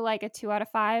probably do like a 2 out of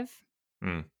 5.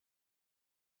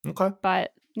 Okay.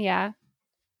 But yeah.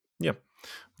 Yeah.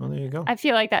 Well, there you go. I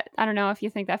feel like that. I don't know if you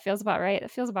think that feels about right.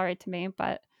 It feels about right to me,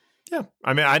 but. Yeah.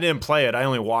 I mean, I didn't play it. I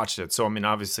only watched it. So, I mean,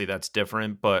 obviously that's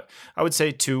different, but I would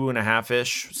say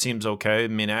 2.5-ish seems okay. I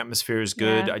mean, atmosphere is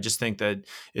good. Yeah. I just think that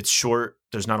it's short.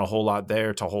 There's not a whole lot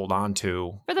there to hold on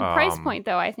to. For the price point,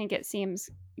 though, I think it seems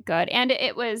good. And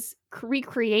it was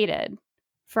recreated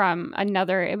from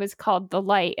another, it was called The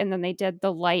Light. And then they did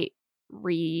The Light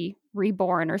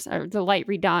Reborn or The Light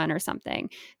Redone or something.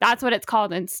 That's what it's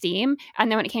called in Steam. And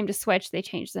then when it came to Switch, they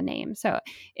changed the name. So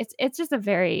it's just a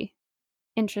very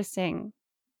interesting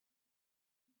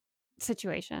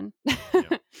situation.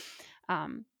 Yeah.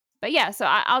 But yeah, so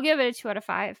I'll give it a 2 out of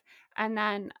 5. And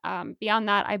then beyond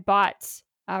that, I bought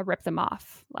Rip Them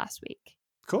Off last week.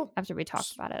 Cool. After we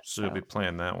talked about it. So you'll be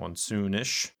playing that one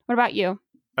soonish. What about you?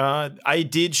 I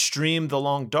did stream The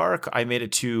Long Dark. I made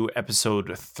it to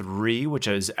episode 3, which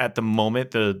is at the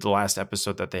moment the last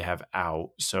episode that they have out.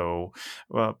 So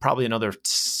probably another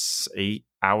 8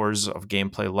 hours of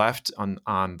gameplay left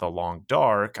on The Long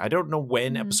Dark. I don't know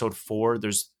when episode 4.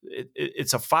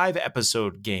 It's a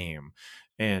 5-episode game,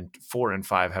 and 4 and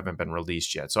 5 haven't been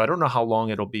released yet. So I don't know how long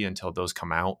it'll be until those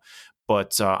come out.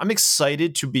 But I'm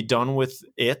excited to be done with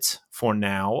it for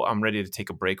now. I'm ready to take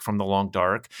a break from The Long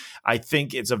Dark. I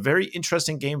think it's a very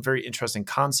interesting game, very interesting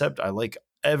concept. I like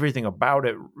everything about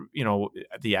it,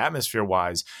 the atmosphere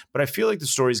wise, but I feel like the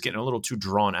story is getting a little too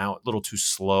drawn out, a little too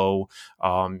slow.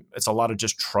 It's a lot of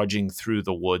just trudging through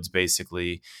the woods,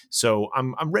 basically. So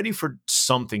I'm ready for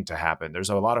something to happen. There's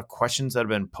a lot of questions that have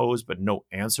been posed, but no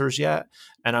answers yet.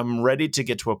 And I'm ready to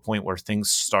get to a point where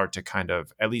things start to kind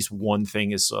of, at least one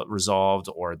thing is resolved,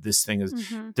 or this thing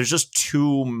is, there's just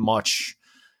too much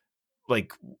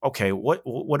like, okay,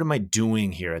 what am I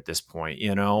doing here at this point,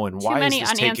 you know, and why is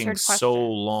this taking so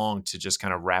long to just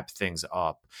kind of wrap things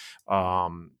up?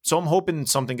 So I'm hoping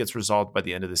something gets resolved by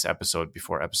the end of this episode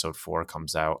before episode 4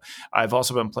 comes out. I've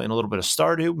also been playing a little bit of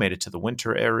Stardew, made it to the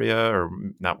winter area, or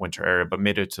not winter area, but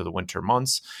made it to the winter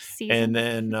months. And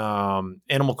then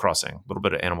Animal Crossing, a little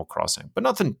bit of Animal Crossing, but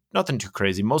nothing too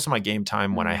crazy. Most of my game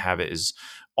time when I have it is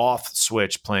off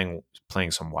Switch playing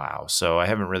some WoW. So I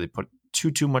haven't really put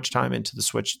too much time into the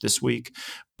Switch this week,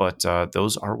 but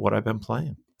those are what I've been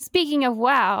playing. Speaking of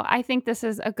WoW, I think this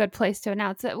is a good place to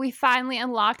announce that we finally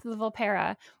unlocked the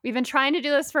Vulpera. We've been trying to do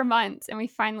this for months, and we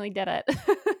finally did it.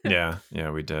 Yeah,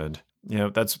 we did. Yeah,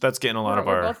 that's getting a lot of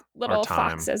our both little our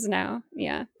time. foxes now.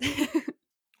 Yeah.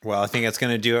 Well, I think that's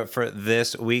going to do it for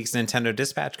this week's Nintendo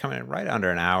Dispatch, coming in right under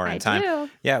an hour in time. Do.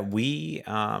 Yeah, we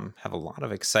have a lot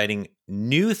of exciting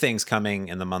new things coming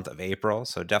in the month of April,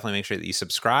 so definitely make sure that you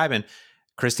subscribe. And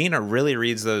Christina really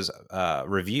reads those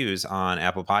reviews on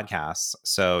Apple Podcasts,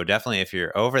 so definitely if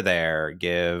you're over there,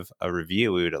 give a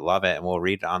review. We would love it, and we'll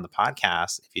read it on the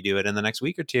podcast. If you do it in the next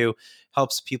week or two,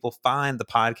 helps people find the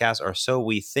podcast, or so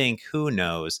we think. Who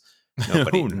knows?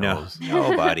 Nobody knows.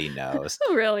 Nobody knows.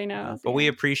 Who really knows? But we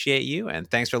appreciate you, and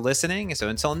thanks for listening. So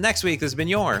until next week, this has been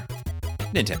your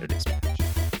Nintendo Dispatch.